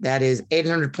 That is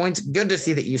 800 points. Good to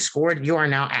see that you scored. You are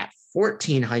now at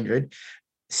 1,400.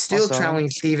 Still trailing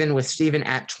Steven, with Steven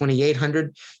at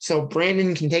 2,800. So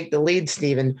Brandon can take the lead.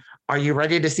 Steven, are you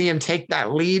ready to see him take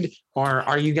that lead, or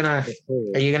are you gonna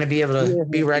be able to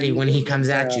be ready when he comes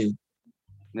at you?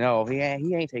 No, he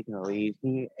ain't taking the lead.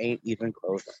 He ain't even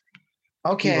close.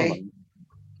 Okay.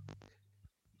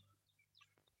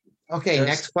 Okay,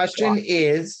 next question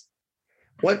is,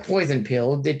 what poison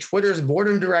pill did Twitter's board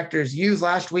of directors use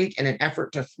last week in an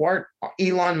effort to thwart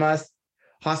Elon Musk's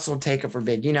hostile takeover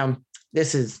bid? You know,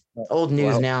 this is old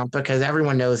news now, because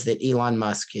everyone knows that Elon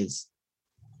Musk is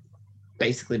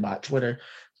basically bought Twitter.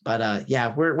 But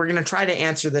yeah, we're going to try to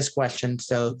answer this question.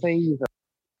 So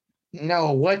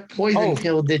no, what poison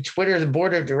pill did Twitter's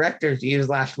board of directors use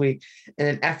last week in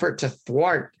an effort to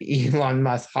thwart Elon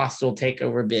Musk's hostile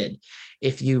takeover bid?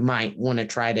 If you might want to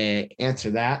try to answer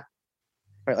that.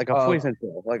 Right, like a poison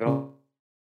pill.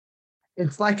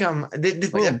 It's like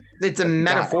it's a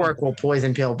metaphorical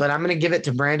poison pill, but I'm going to give it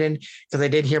to Brandon because I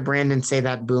did hear Brandon say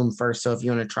that boom first. So if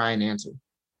you want to try and answer.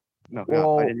 No,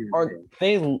 well,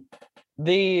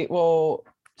 well,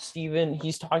 Steven,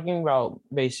 he's talking about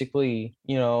basically,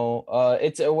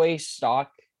 it's a way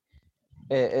stock.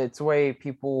 It's a way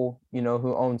people,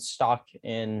 who own stock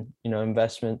in,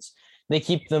 investments, they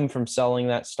keep them from selling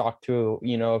that stock to,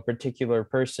 a particular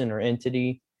person or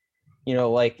entity.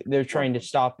 Like they're trying to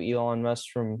stop Elon Musk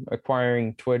from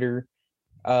acquiring Twitter.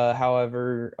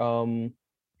 However,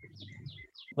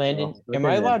 Landon, am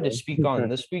I allowed to speak on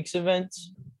this week's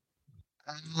events?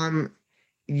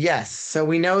 Yes. So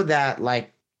we know that,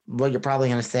 like, what you're probably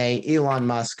going to say, Elon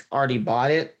Musk already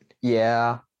bought it.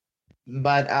 Yeah.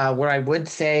 But what I would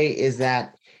say is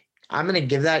that I'm going to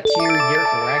give that to you. You're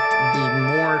correct.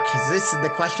 Because the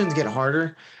questions get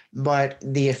harder, but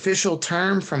the official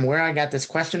term from where I got this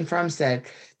question from said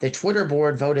the Twitter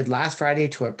board voted last Friday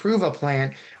to approve a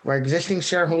plan where existing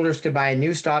shareholders could buy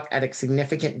new stock at a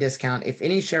significant discount if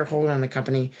any shareholder in the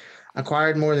company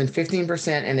acquired more than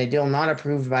 15% in a deal not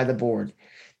approved by the board.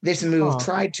 This move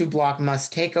tried to block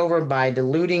Musk's takeover by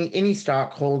diluting any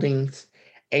stock holdings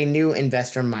a new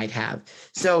investor might have.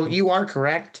 So you are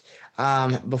correct.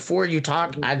 Before you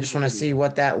talk, I just want to see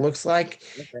what that looks like.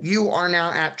 Okay. You are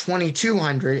now at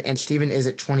 2,200 and Steven is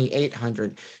at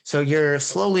 2,800. So you're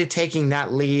slowly taking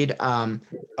that lead.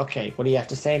 Okay, what do you have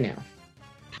to say now?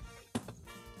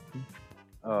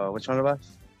 Which one of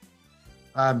us?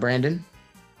 Brandon,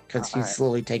 because he's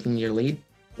slowly taking your lead.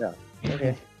 Yeah.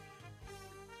 Okay.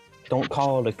 Don't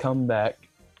call it a comeback.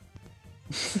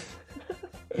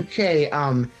 Okay,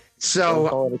 Don't so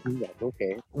call it a comeback.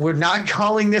 Okay. we're not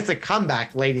calling this a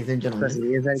comeback, ladies and Because gentlemen.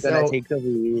 he isn't going to take the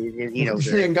lead.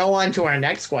 Then go on to our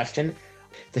next question.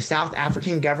 The South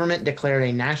African government declared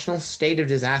a national state of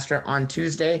disaster on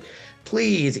Tuesday.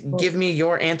 Please give me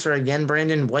your answer again,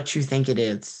 Brandon, what you think it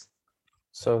is.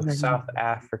 So South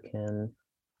African.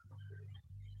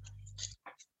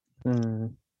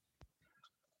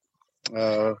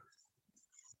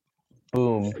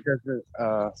 Boom. It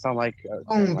doesn't sound like...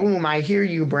 boom, I hear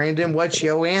you, Brandon. What's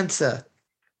your answer?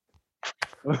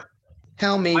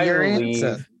 Tell me your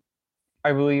answer.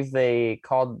 I believe they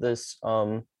called this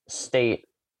state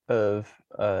of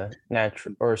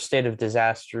natural or state of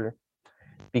disaster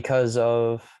because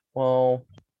of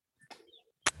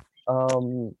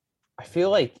I feel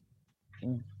like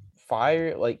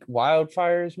fire, like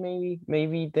wildfires,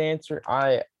 maybe the answer.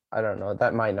 I don't know.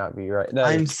 That might not be right.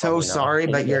 I'm so sorry,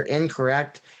 but you're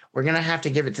incorrect. We're gonna have to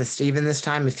give it to Steven this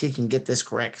time if he can get this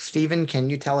correct. Steven, can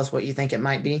you tell us what you think it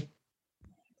might be?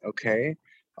 Okay.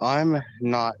 I'm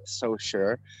not so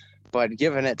sure, but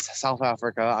given it's South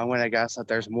Africa, I'm going to guess that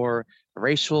there's more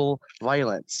racial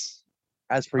violence,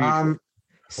 as per usual.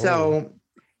 So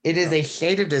it is a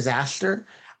state of disaster.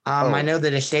 I know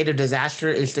that a state of disaster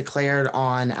is declared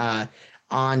on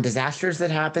disasters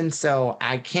that happen, so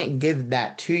I can't give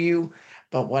that to you.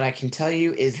 But what I can tell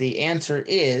you is the answer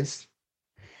is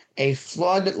a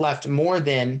flood left more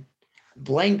than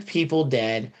blank people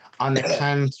dead on the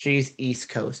country's east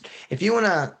coast. If you want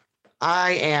to,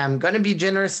 I am going to be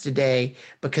generous today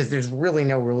because there's really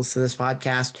no rules to this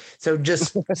podcast. So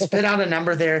just spit out a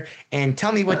number there and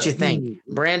tell me what you think.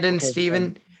 Brandon,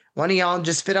 Steven, one of y'all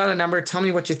just spit out a number, tell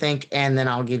me what you think, and then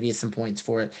I'll give you some points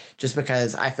for it. Just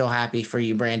because I feel happy for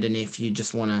you, Brandon, if you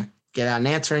just want to get out an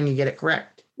answer and you get it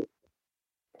correct.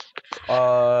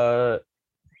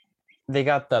 They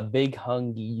got the big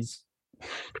hungies.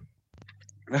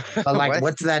 But like,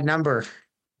 what's that number?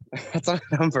 That's a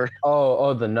number.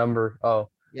 Oh, the number. Oh,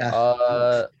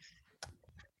 yeah.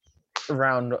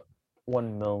 Around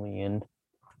 1 million.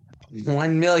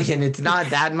 1 million. It's not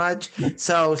that much.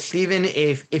 So, Steven,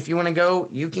 if you want to go,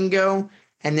 you can go,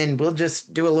 and then we'll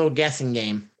just do a little guessing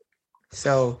game.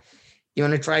 So, you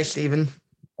want to try, Steven?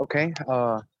 Okay.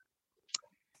 How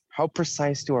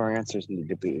precise do our answers need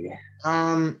to be?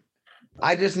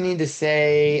 I just need to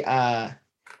say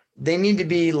they need to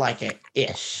be like a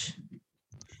ish.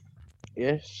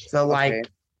 Ish. So like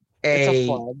it's a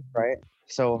flood, right?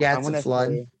 So yeah, it's a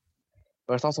flood.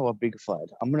 But it's also a big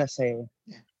flood. I'm gonna say,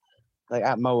 like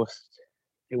at most,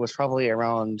 it was probably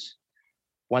around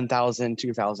 1,000,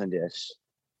 2,000 ish.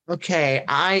 Okay,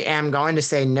 I am going to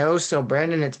say no. So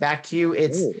Brandon, it's back to you.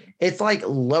 It's like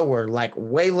lower, like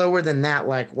way lower than that.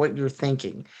 Like what you're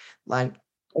thinking, like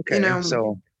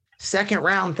so second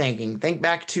round thinking. Think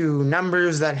back to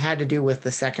numbers that had to do with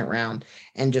the second round,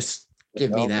 and just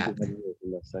give me that. In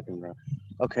the second round.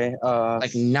 Okay.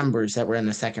 Like numbers that were in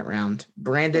the second round.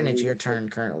 Brandon, it's your turn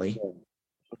currently.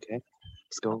 Okay.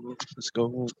 Let's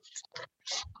go.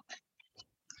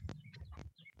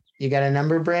 You got a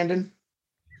number, Brandon?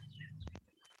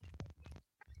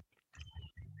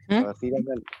 If he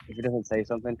doesn't say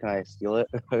something, can I steal it?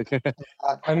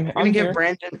 I'm gonna give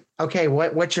Brandon. Okay,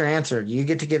 what's your answer? You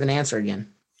get to give an answer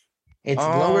again. It's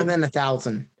lower than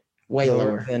 1,000. Way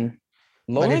lower.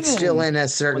 But it's still in a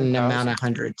certain 1,000. amount of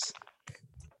hundreds.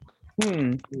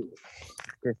 Okay,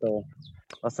 so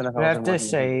less than 1,000. I have to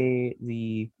say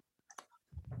the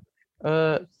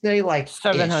say like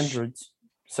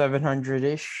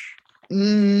 700-ish.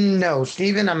 No,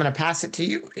 Steven, I'm gonna pass it to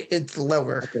you. It's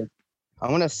lower. Okay. I'm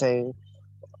gonna say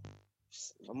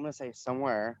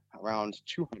somewhere around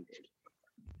 200.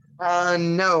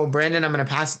 No, Brandon, I'm gonna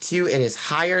pass it to you. It is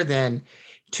higher than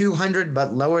 200,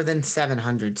 but lower than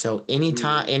 700. So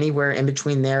anytime, anywhere in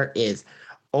between there is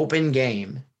open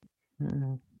game.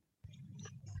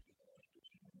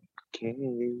 Okay.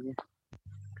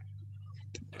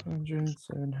 200,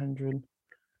 700.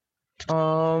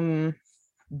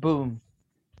 Boom.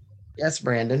 Yes,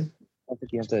 Brandon. I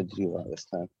think you have to do that this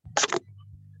time.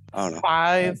 I don't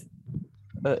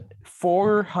know.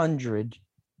 400.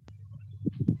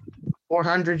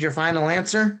 400, your final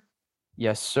answer?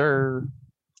 Yes, sir.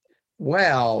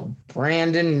 Well,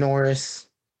 Brandon Norris,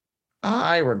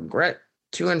 I regret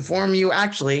to inform you.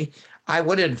 Actually, I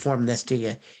would inform this to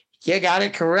you. You got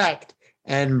it correct.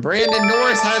 And Brandon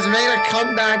Norris has made a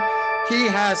comeback. He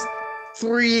has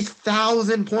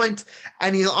 3,000 points,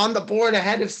 and he's on the board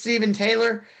ahead of Steven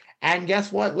Taylor. And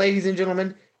guess what, ladies and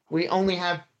gentlemen? We only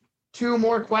have 2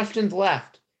 more questions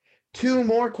left. 2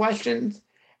 more questions,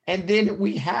 And then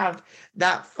we have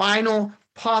that final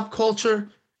pop culture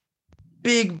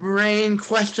big brain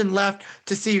question left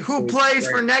to see who plays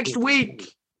for next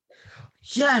week.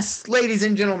 Yes, ladies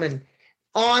and gentlemen,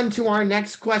 on to our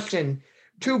next question.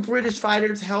 2 British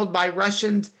fighters held by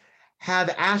Russians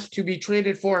have asked to be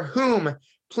traded for whom?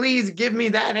 Please give me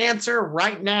that answer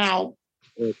right now.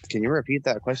 Can you repeat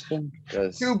that question?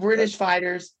 2 British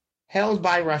fighters held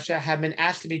by Russia have been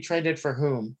asked to be traded for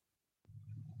whom?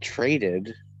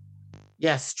 Traded?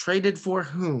 Yes, traded for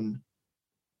whom?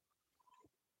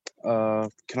 Can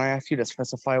I ask you to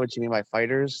specify what you mean by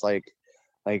fighters? Like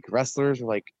wrestlers or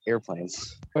like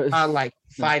airplanes? Like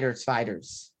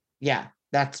fighters. Yeah,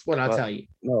 that's what I'll tell you.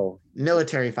 No.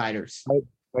 Military fighters.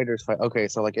 Fighters. Okay,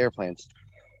 so like airplanes.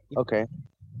 Okay.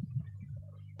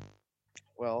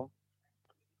 Well,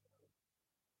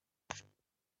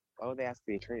 why would they have to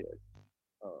be traded?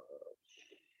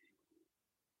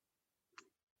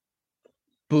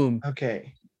 Boom.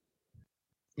 Okay.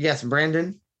 Yes,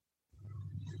 Brandon.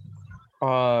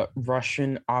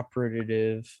 Russian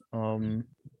operative,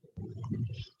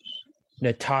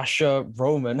 Natasha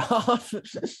Romanoff.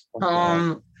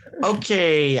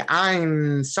 Okay,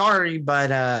 I'm sorry,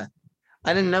 but I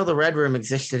didn't know the Red Room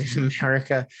existed in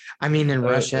America. I mean, in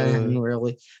Russia,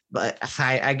 really. But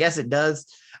I guess it does.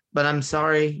 But I'm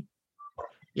sorry.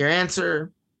 Your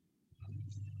answer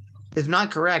is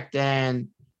not correct. And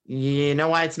you know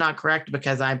why it's not correct?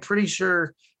 Because I'm pretty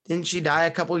sure, didn't she die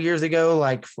a couple years ago,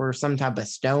 like for some type of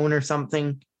stone or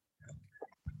something?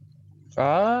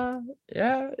 Yeah.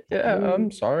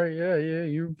 I'm sorry. Yeah.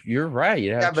 You're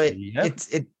right. Actually. But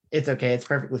it's okay. It's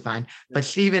perfectly fine. But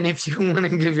Steven, if you want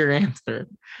to give your answer,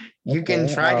 you can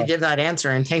try to give that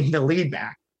answer and take the lead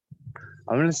back.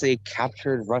 I'm gonna say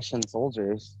captured Russian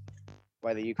soldiers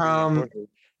by the Ukrainian forces.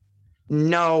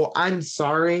 No, I'm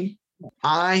sorry.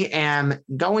 I am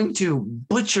going to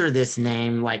butcher this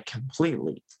name like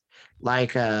completely,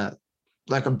 like a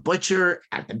butcher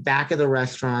at the back of the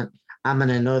restaurant. I'm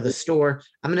gonna know the store.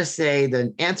 I'm gonna say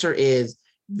the answer is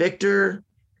Victor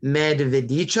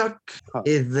Medvedchuk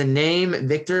is the name.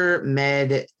 Victor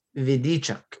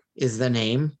Medvedchuk is the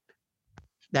name.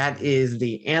 That is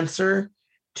the answer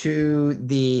to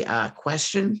the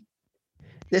question.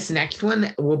 This next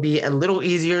one will be a little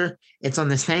easier. It's on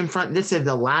the same front. This is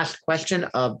the last question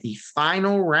of the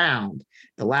final round.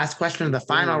 The last question of the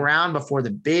final round before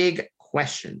the big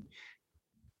question.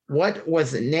 What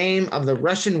was the name of the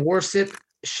Russian warship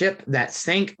that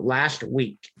sank last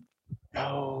week?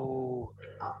 No.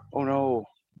 Oh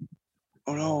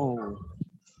no.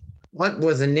 What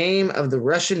was the name of the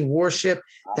Russian warship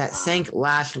that sank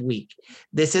last week?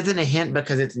 This isn't a hint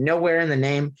because it's nowhere in the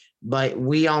name, but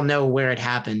we all know where it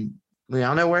happened. So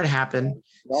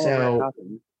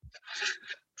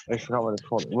I forgot what it's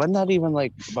called. Wasn't that even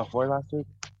like before last week?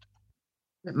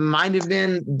 it might have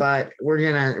been, but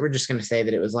we're just gonna say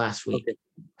that it was last week.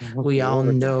 Okay. We all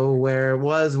know where it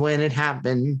was when it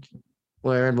happened.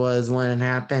 Where it was when it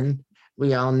happened.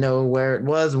 We all know where it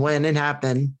was when it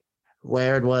happened.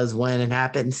 Where it was when it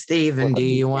happened. Steven, do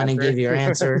you want to give your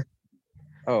answer?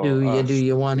 Do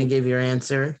you want to give your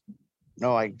answer?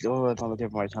 No, it's on the tip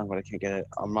of my tongue, but I can't get it.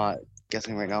 I'm not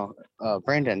guessing right now.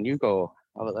 Brandon, you go.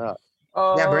 How about that?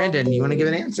 Yeah, Brandon, you want to give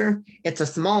an answer? It's a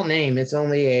small name. It's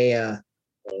only a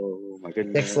oh my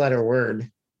goodness, 6-letter word.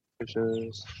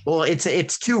 Well,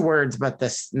 it's 2 words, but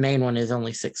the main one is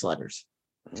only 6 letters.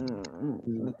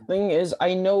 The thing is,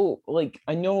 I know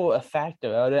a fact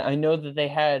about it. I know that they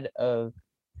had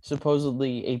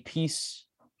supposedly a piece.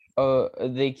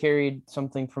 They carried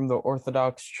something from the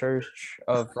Orthodox Church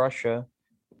of Russia,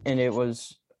 and it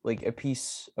was like a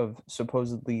piece of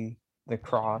supposedly the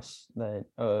cross that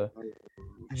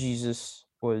Jesus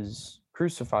was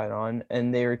crucified on,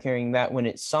 and they were carrying that when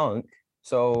it sunk.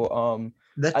 So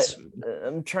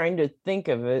I'm trying to think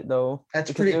of it though.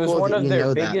 That's pretty cool. It was one of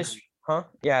their biggest. Huh?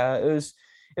 Yeah, it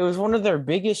was one of their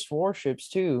biggest warships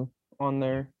too on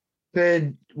there.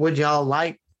 Would y'all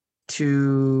like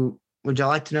to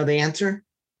know the answer?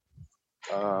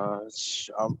 I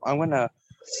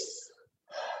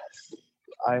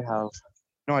have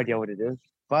no idea what it is,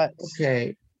 but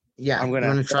okay. Yeah, I'm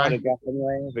gonna try to guess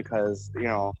anyway because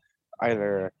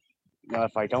either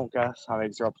if I don't guess, I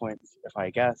make 0 points. If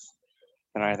I guess,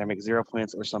 then I either make 0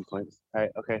 points or some points. All right.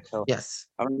 Okay. So yes,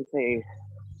 I'm gonna say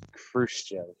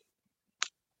Khrushchev.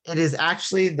 It is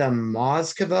actually the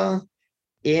Moskva,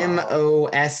 Moskva.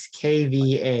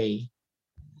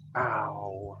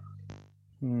 Ow.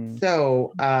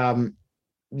 So,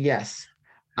 yes,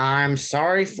 I'm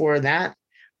sorry for that,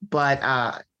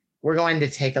 but we're going to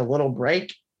take a little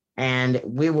break, and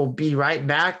we will be right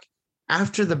back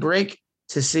after the break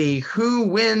to see who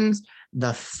wins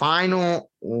the final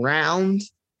round.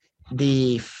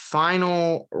 The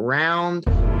final round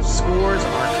scores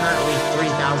are currently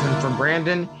 3,000 for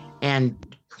Brandon and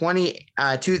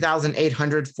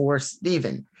 2,800 for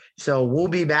Steven. So we'll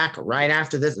be back right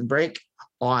after this break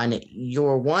on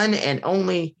your one and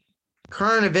only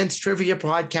current events trivia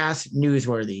podcast,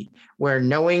 Newsworthy, where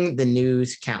knowing the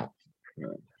news counts.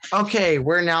 Okay,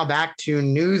 we're now back to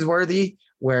Newsworthy,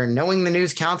 where knowing the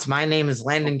news counts. My name is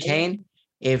Landon Cain.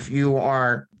 If you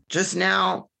are just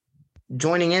now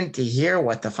joining in to hear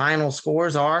what the final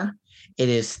scores are, it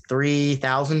is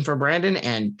 3,000 for Brandon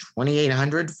and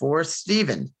 2,800 for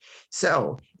Steven.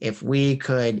 So if we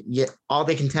could get all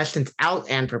the contestants out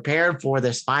and prepared for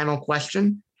this final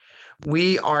question,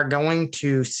 we are going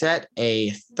to set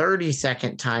a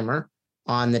 30-second timer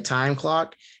on the time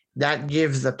clock. That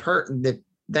gives the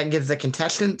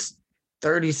contestants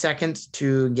 30 seconds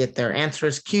to get their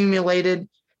answers accumulated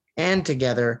and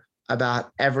together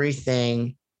about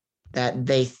everything that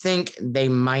they think they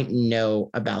might know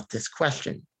about this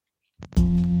question.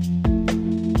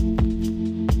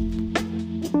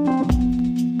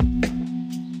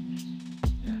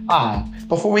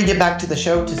 Before we get back to the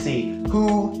show to see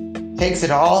who takes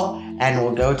it all and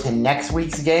we'll go to next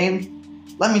week's game,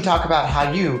 let me talk about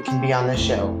how you can be on this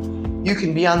show. You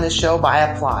can be on this show by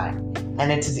applying,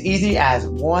 and it's as easy as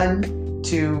 1,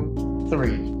 2,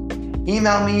 3.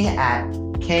 Email me at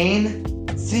Cain,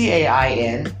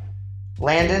 Cain,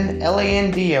 Landon,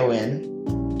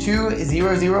 Landon,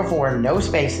 2004, no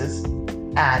spaces,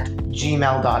 at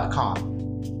gmail.com.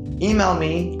 Email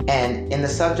me, and in the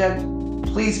subject,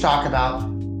 please talk about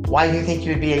why you think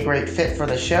you would be a great fit for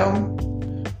the show,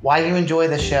 why you enjoy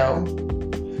the show,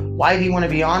 why do you want to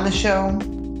be on the show,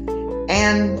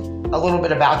 and a little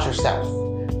bit about yourself.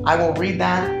 I will read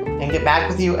that and get back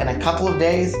with you in a couple of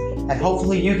days, and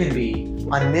hopefully you can be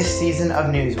on this season of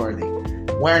Newsworthy,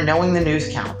 where knowing the news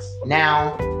counts.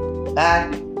 Now, back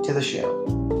to the show.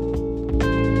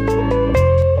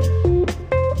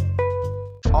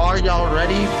 Are y'all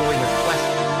ready for your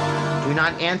question? Do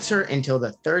not answer until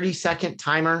the 30-second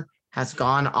timer has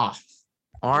gone off.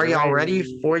 Are y'all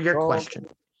ready for your question?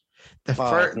 The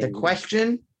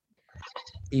question,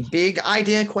 the big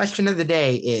idea question of the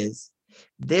day is,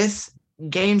 this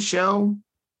game show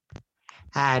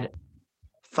had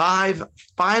 5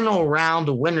 final round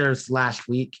winners last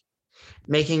week,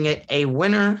 making it a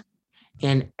winner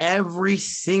in every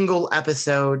single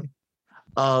episode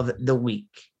of the week.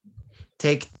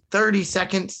 Take 30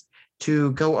 seconds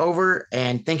to go over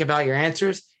and think about your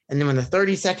answers. And then when the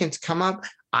 30 seconds come up,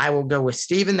 I will go with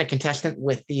Steven, the contestant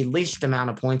with the least amount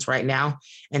of points right now,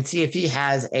 and see if he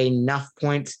has enough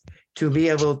points to be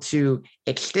able to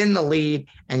extend the lead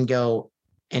and go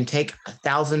and take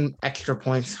 1,000 extra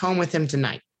points home with him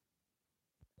tonight.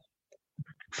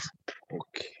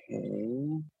 Okay.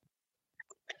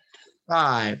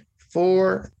 5,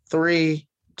 4, 3,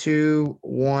 2,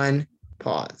 1,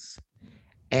 pause.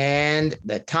 And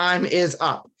the time is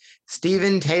up.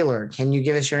 Steven Taylor, can you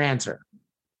give us your answer?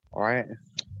 All right.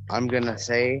 I'm going to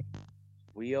say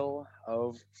Wheel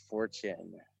of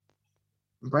Fortune.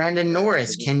 Brandon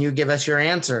Norris, can you give us your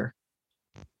answer?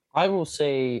 I will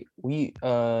say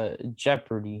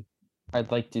Jeopardy.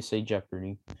 I'd like to say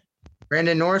Jeopardy.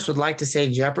 Brandon Norris would like to say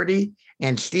Jeopardy.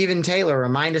 And Steven Taylor,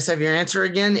 remind us of your answer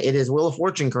again. It is Wheel of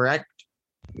Fortune, correct?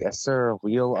 Yes, sir.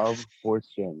 Wheel of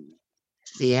Fortune.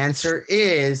 The answer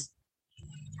is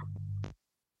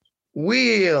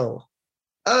Wheel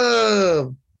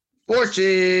of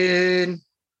Fortune.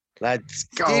 Let's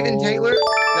go. Steven Taylor,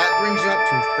 that brings you up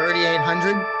to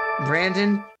 3,800.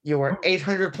 Brandon, you are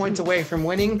 800 points away from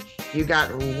winning. You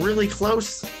got really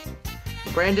close.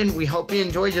 Brandon, we hope you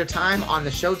enjoyed your time on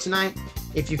the show tonight.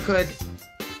 If you could,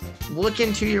 look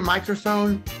into your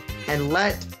microphone and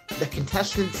let the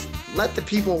contestants, let the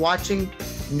people watching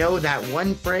know that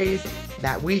one phrase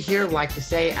that we here like to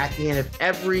say at the end of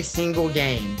every single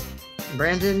game.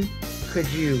 Brandon, could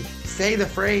you say the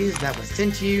phrase that was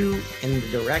sent to you in the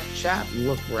direct chat?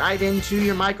 Look right into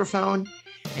your microphone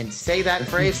and say that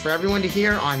phrase for everyone to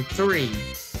hear on 3,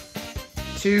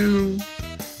 2,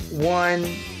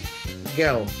 1,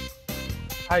 go.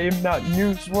 I am not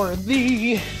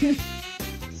newsworthy.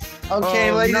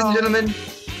 Okay, ladies and gentlemen,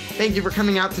 thank you for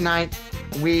coming out tonight.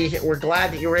 We're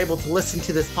glad that you were able to listen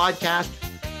to this podcast.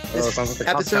 This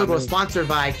episode was sponsored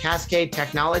by Cascade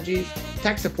Technologies.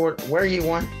 Tech support where you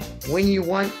want, when you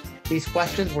want. These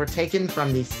questions were taken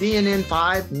from the CNN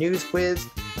 5 News Quiz,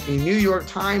 the New York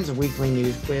Times Weekly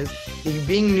News Quiz, the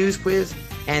Bing News Quiz,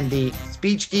 and the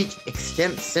Speech Geek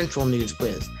Extemp Central News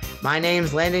Quiz. My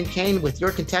name's Landon Cain with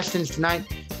your contestants tonight,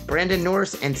 Brandon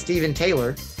Norris and Stephen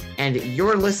Taylor, and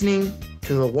you're listening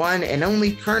to the one and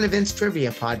only current events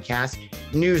trivia podcast,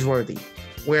 Newsworthy,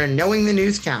 where knowing the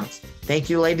news counts. Thank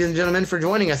you, ladies and gentlemen, for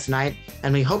joining us tonight,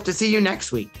 and we hope to see you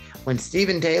next week when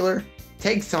Stephen Taylor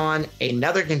takes on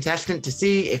another contestant to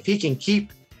see if he can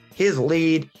keep his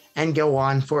lead and go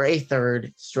on for a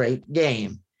third straight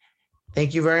game.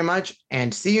 Thank you very much,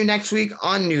 and see you next week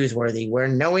on Newsworthy, where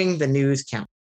knowing the news counts.